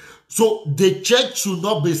knowledge. So the church should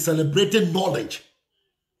not be celebrating knowledge.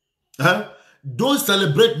 Don't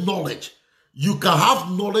celebrate knowledge. You can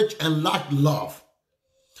have knowledge and lack love.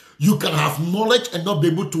 You can have knowledge and not be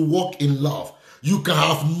able to walk in love. You can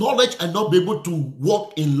have knowledge and not be able to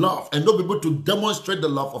walk in love and not be able to demonstrate the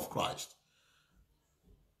love of Christ.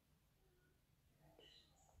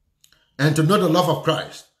 And to know the love of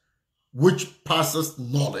Christ, which passes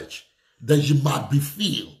knowledge, that you might be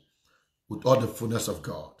filled with all the fullness of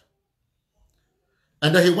God.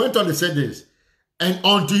 And then he went on to say this, "And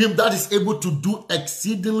unto him that is able to do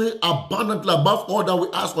exceedingly abundantly above all that we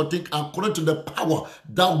ask or think, according to the power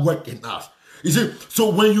that works in us." You see, so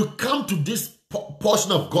when you come to this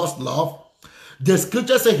portion of God's love, the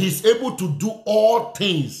scripture says he's able to do all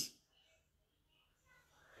things.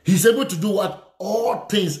 He's able to do what? All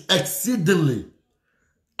things exceedingly,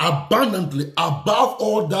 abundantly, above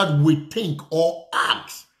all that we think or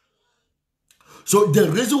ask. So the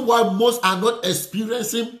reason why most are not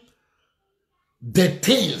experiencing the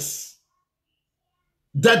things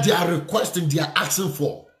that they are requesting, they are asking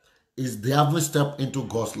for, is they haven't stepped into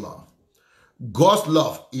God's love. God's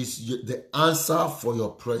love is the answer for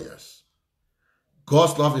your prayers.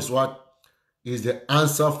 God's love is what? Is the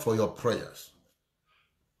answer for your prayers.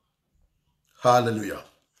 Hallelujah.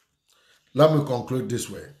 Let me conclude this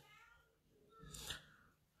way.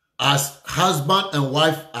 As husband and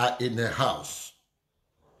wife are in a house,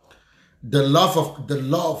 the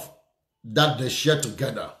love that they share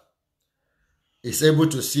together is able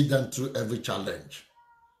to see them through every challenge.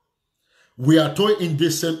 We are told in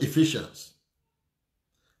this same Ephesians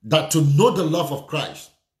that to know the love of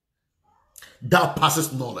Christ that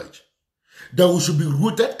passes knowledge, that we should be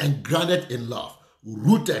rooted and grounded in love.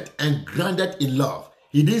 Rooted and grounded in love.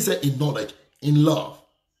 He didn't say in knowledge, in love.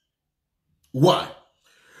 Why?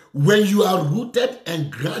 When you are rooted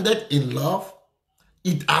and grounded in love,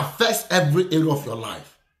 it affects every area of your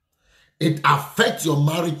life. It affects your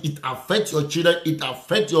marriage, it affects your children, it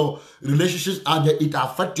affects your relationships, it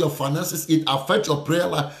affects your finances, it affects your prayer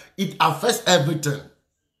life, it affects everything.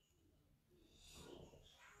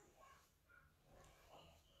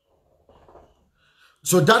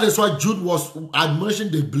 So that is why Jude was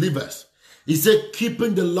admonishing the believers. He said,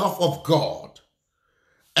 keeping the love of God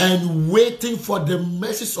and waiting for the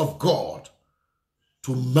mercies of God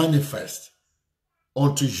to manifest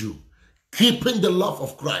unto you. Keeping the love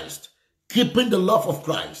of Christ. Keeping the love of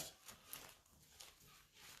Christ.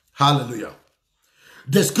 Hallelujah.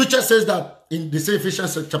 The scripture says that in the same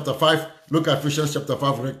Ephesians chapter 5, look at Ephesians chapter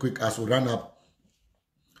 5 real quick as we run up.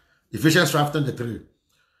 Ephesians 5:23.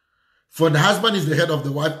 For the husband is the head of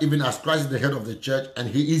the wife, even as Christ is the head of the church, and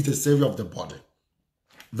he is the savior of the body.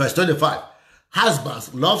 Verse 25.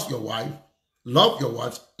 Husbands, love your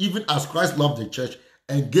wives, even as Christ loved the church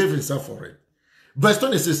and gave himself for it. Verse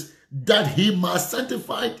 26. That he must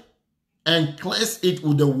sanctify it and cleanse it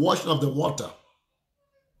with the washing of the water.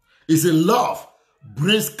 It's a love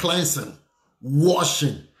brings cleansing,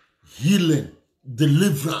 washing, healing,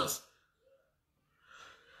 deliverance.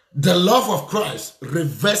 The love of Christ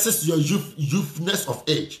reverses your youthness of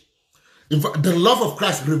age. In fact, the love of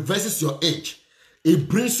Christ reverses your age. It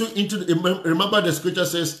brings you into remember the scripture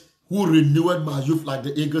says, who renewed my youth like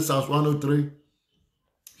the eagle, Psalms 103.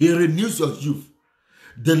 He renews your youth.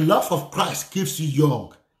 The love of Christ keeps you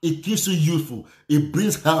young. It keeps you youthful. It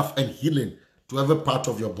brings health and healing to every part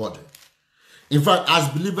of your body. In fact, as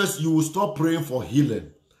believers, you will stop praying for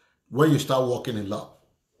healing when you start walking in love.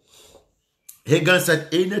 Hagar said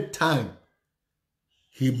anytime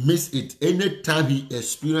he missed it, anytime he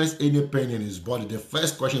experienced any pain in his body, the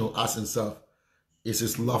first question he will ask himself is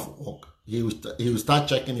his love walk. He will start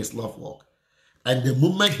checking his love walk. And the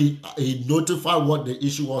moment he notified what the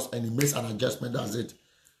issue was and he makes an adjustment, that's it.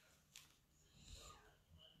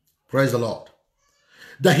 Praise the Lord.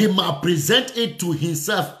 That he might present it to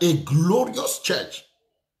himself a glorious church.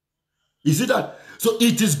 You see that? So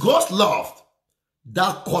it is God's love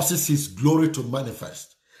that causes his glory to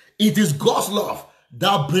manifest. It is God's love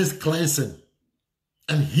that brings cleansing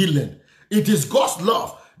and healing. It is God's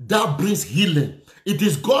love that brings healing. It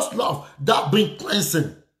is God's love that brings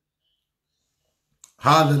cleansing.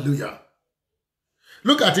 Hallelujah.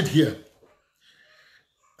 Look at it here.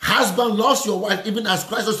 Husband loves your wife even as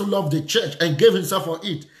Christ also loved the church and gave himself for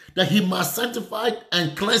it, that he must sanctify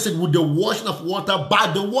and cleanse it with the washing of water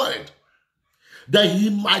by the word, that he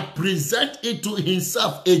might present it to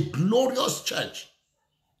himself a glorious church.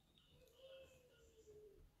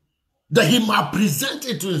 That he might present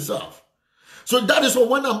it to himself. So that is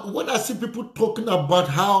what when I see people talking about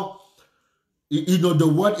how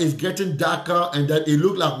the world is getting darker and that it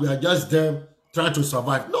looks like we are just there trying to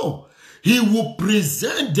survive. No. He will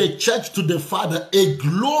present the church to the Father, a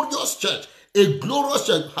glorious church. A glorious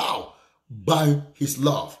church. How? By his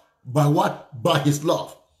love. By what? By his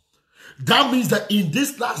love. That means that in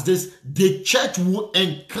these last days, the church will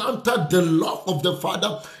encounter the love of the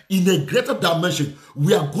Father in a greater dimension.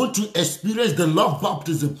 We are going to experience the love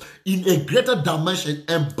baptism in a greater dimension,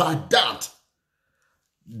 and by that,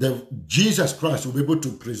 Jesus Christ will be able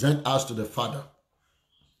to present us to the Father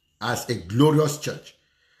as a glorious church.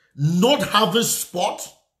 Not having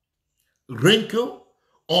spot, wrinkle,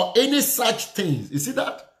 or any such things. You see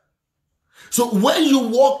that? So when you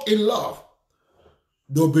walk in love,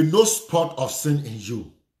 there will be no spot of sin in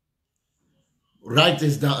you. Write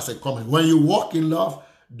this down as a comment. When you walk in love,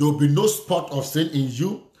 there will be no spot of sin in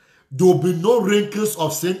you. There will be no wrinkles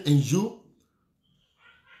of sin in you.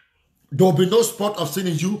 There will be no spot of sin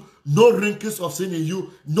in you, no wrinkles of sin in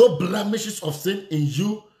you, no blemishes of sin in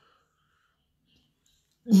you.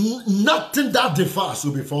 Nothing that defiles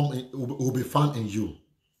will be found in you.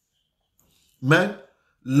 Man,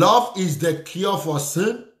 love is the cure for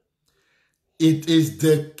sin. It is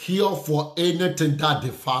the cure for anything that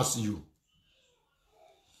defiles you.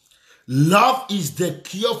 Love is the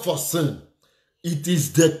cure for sin. It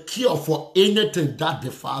is the cure for anything that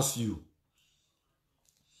defiles you.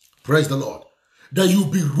 Praise the Lord. That you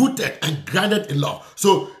be rooted and grounded in love.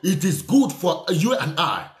 So it is good for you and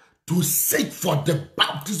I to seek for the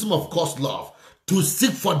baptism of God's love. To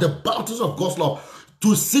seek for the baptism of God's love.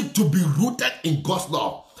 To seek to be rooted in God's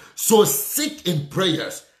love. So seek in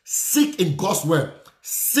prayers. Seek in God's word.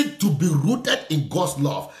 Seek to be rooted in God's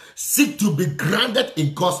love. Seek to be grounded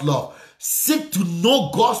in God's love. Seek to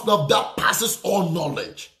know God's love that passes all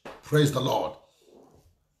knowledge. Praise the Lord.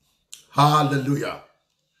 Hallelujah.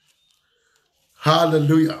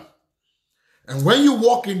 Hallelujah. And when you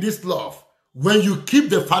walk in this love, when you keep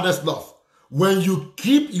the Father's love, when you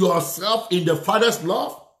keep yourself in the Father's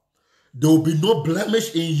love, there will be no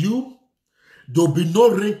blemish in you. There will be no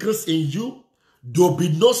wrinkles in you. There will be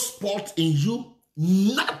no spot in you.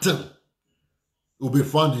 Nothing will be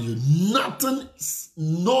found in you. Nothing,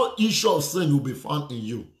 no issue of sin will be found in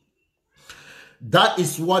you. That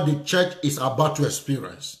is what the church is about to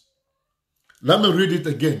experience. Let me read it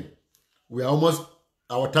again.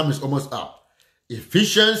 Our time is almost up.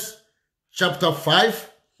 Ephesians chapter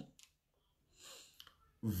 5,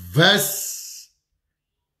 verse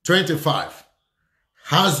 25.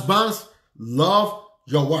 Husbands, love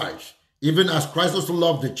your wives, even as Christ also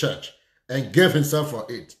loved the church and gave himself for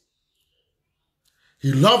it.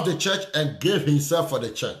 He loved the church and gave himself for the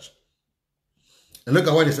church. And look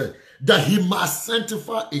at what he said, that he must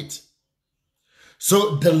sanctify it.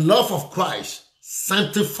 So the love of Christ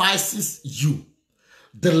sanctifies you.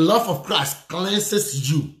 The love of Christ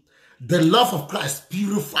cleanses you. The love of Christ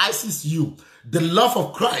purifies you. The love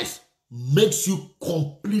of Christ makes you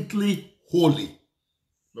completely holy.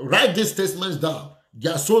 Write these statements down. They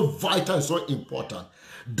are so vital and so important.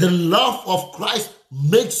 The love of Christ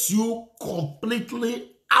makes you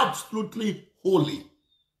completely, absolutely holy.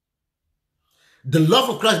 The love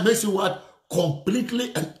of Christ makes you what?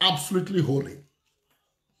 Completely and absolutely holy.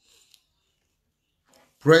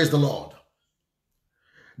 Praise the Lord.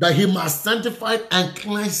 That he must sanctify and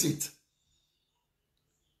cleanse it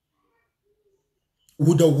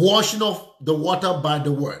with the washing of the water by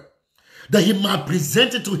the word. That he might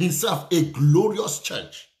present it to himself a glorious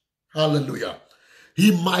church. Hallelujah.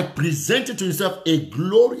 He might present it to himself a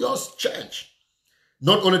glorious church.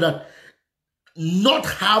 Not only that, not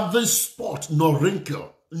having spot nor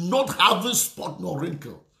wrinkle. Not having spot nor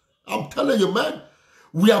wrinkle. I'm telling you, man,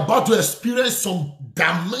 we are about to experience some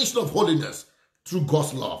dimension of holiness through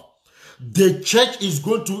God's love. The church is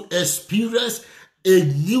going to experience a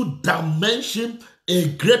new dimension, a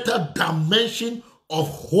greater dimension of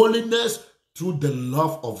holiness through the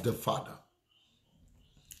love of the Father.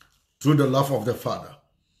 Through the love of the Father.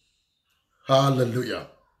 Hallelujah.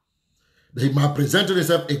 He might present to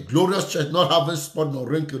himself a glorious church, not having spot nor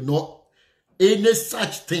wrinkle, nor any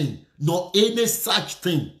such thing. Nor any such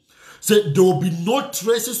thing. So there will be no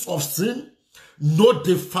traces of sin, no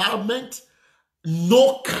defilement,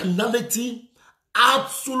 no carnality,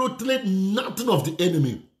 absolutely nothing of the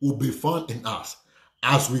enemy will be found in us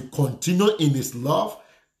as we continue in his love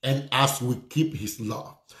and as we keep his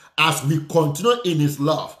love. As we continue in his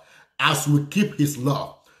love, as we keep his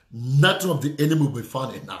love, nothing of the enemy will be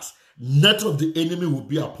found in us. Nothing of the enemy will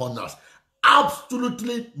be upon us.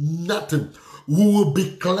 Absolutely nothing. We will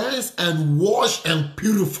be cleansed and washed and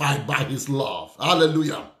purified by his love.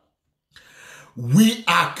 Hallelujah. We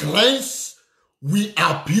are cleansed. We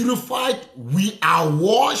are purified. We are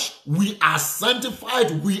washed. We are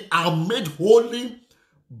sanctified. We are made holy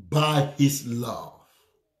by his love.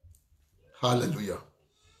 Hallelujah.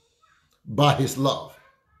 By his love.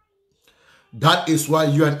 That is why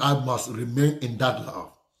you and I must remain in that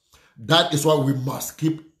love. That is why we must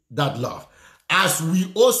keep that love. As we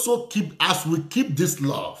keep this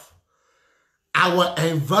love, our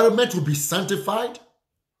environment will be sanctified,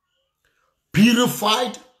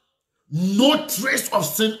 purified. No trace of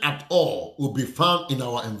sin at all will be found in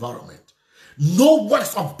our environment. No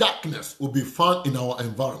works of darkness will be found in our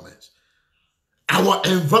environment. Our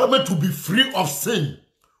environment will be free of sin,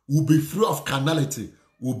 will be free of carnality,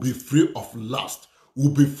 will be free of lust,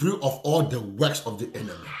 will be free of all the works of the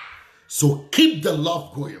enemy. So keep the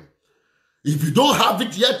love going. If you don't have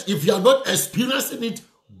it yet, if you are not experiencing it,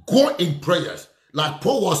 go in prayers. Like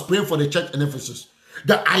Paul was praying for the church in Ephesus.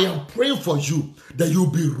 That I am praying for you, that you'll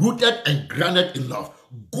be rooted and grounded in love.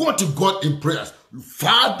 Go to God in prayers.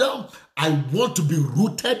 Father, I want to be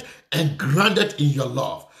rooted and grounded in your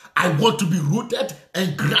love. I want to be rooted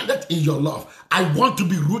and grounded in your love. I want to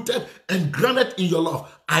be rooted and grounded in your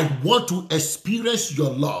love. I want to experience your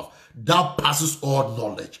love that passes all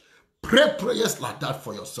knowledge. Pray prayers like that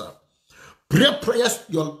for yourself. Pray prayers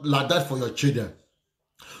like that for your children.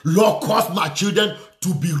 Lord, cause my children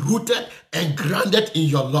to be rooted and grounded in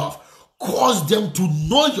your love. Cause them to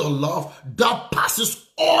know your love that passes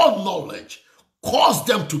all knowledge. Cause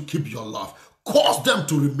them to keep your love. Cause them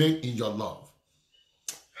to remain in your love.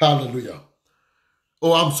 Hallelujah.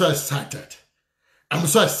 Oh, I'm so excited. I'm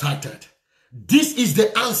so excited. This is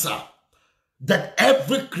the answer that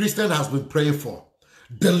every Christian has been praying for.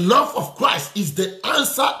 The love of Christ is the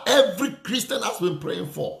answer every Christian has been praying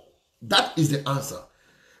for. That is the answer.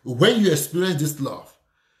 When you experience this love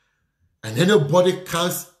and anybody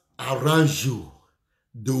comes around you,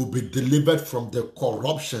 they will be delivered from the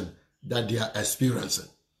corruption that they are experiencing.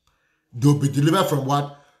 They will be delivered from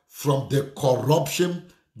what? From the corruption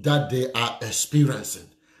that they are experiencing.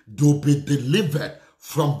 They will be delivered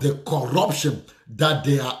from the corruption that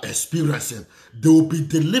they are experiencing. They will be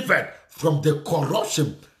delivered from the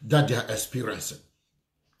corruption that they are experiencing.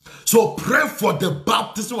 So pray for the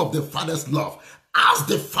baptism of the Father's love. Ask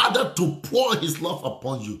the Father to pour his love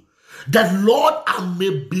upon you. That, Lord, I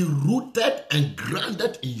may be rooted and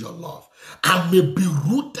grounded in your love. I may be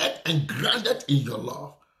rooted and grounded in your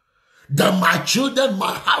love. That my children,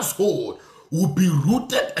 my household will be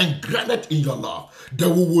rooted and grounded in your love. That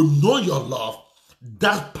we will know your love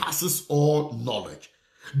that passes all knowledge.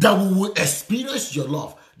 That we will experience your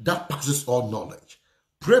love that passes all knowledge.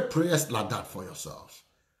 Pray prayers like that for yourselves.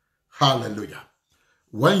 Hallelujah.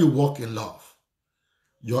 When you walk in love,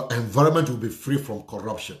 your environment will be free from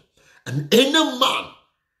corruption. And any man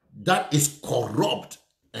that is corrupt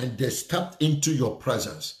and they step into your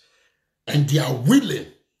presence and they are willing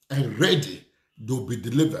and ready, they'll be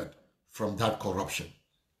delivered from that corruption.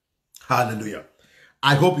 Hallelujah.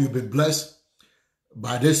 I hope you've been blessed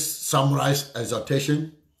by this summarized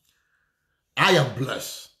exhortation. I am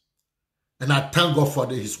blessed and I thank God for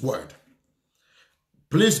his word.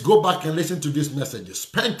 Please go back and listen to these messages.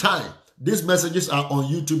 Spend time. These messages are on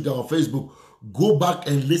YouTube, they're on Facebook. Go back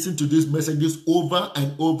and listen to these messages over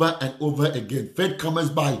and over and over again. Faith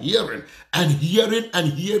comes by hearing and hearing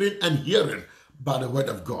and hearing and hearing by the word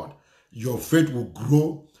of God. Your faith will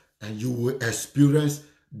grow and you will experience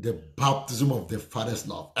the baptism of the Father's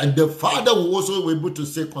love. And the Father will also be able to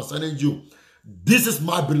say concerning you, this is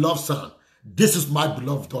my beloved son, this is my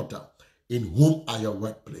beloved daughter, in whom I am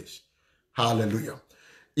well pleased. Hallelujah.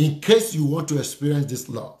 In case you want to experience this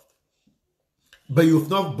love, but you've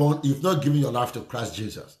not given your life to Christ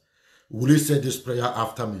Jesus, will you say this prayer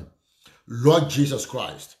after me? Lord Jesus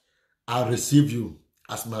Christ, I receive you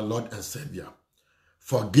as my Lord and Savior.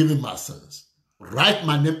 Forgive me my sins. Write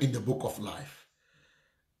my name in the book of life.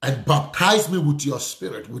 And baptize me with your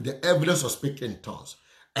spirit, with the evidence of speaking in tongues.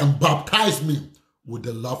 And baptize me with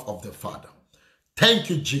the love of the Father. Thank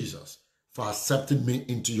you, Jesus, for accepting me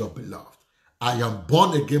into your beloved. I am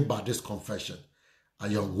born again by this confession. I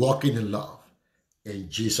am walking in love.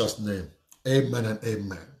 In Jesus' name, amen and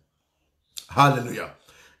amen. Hallelujah.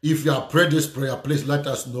 If you have prayed this prayer, please let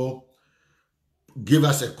us know. Give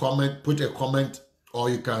us a comment, put a comment,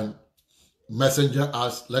 or you can messenger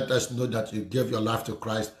us. Let us know that you gave your life to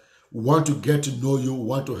Christ. We want to get to know you. We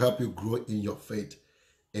want to help you grow in your faith.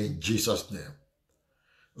 In Jesus' name.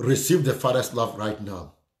 Receive the Father's love right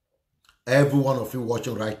now. Every one of you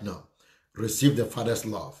watching right now, receive the Father's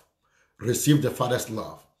love. Receive the Father's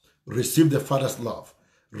love. Receive the Father's love.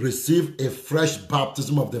 Receive a fresh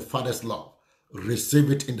baptism of the Father's love.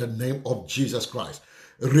 Receive it in the name of Jesus Christ.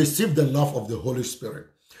 Receive the love of the Holy Spirit.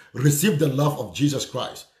 Receive the love of Jesus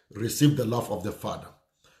Christ. Receive the love of the Father.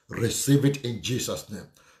 Receive it in Jesus' name.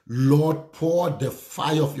 Lord, pour the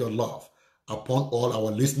fire of your love upon all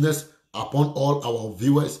our listeners, upon all our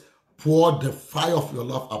viewers. Pour the fire of your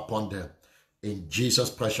love upon them. In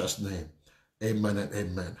Jesus' precious name. Amen and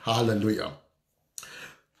amen. Hallelujah.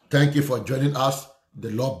 Thank you for joining us.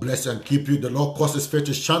 The Lord bless and keep you. The Lord cause his face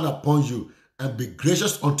to shine upon you and be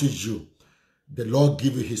gracious unto you. The Lord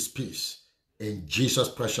give you his peace. In Jesus'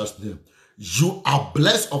 precious name. You are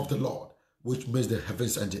blessed of the Lord, which makes the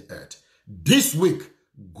heavens and the earth. This week,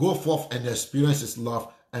 go forth and experience his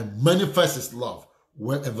love and manifest his love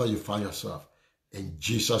wherever you find yourself. In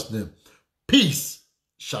Jesus' name. Peace.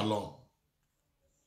 Shalom.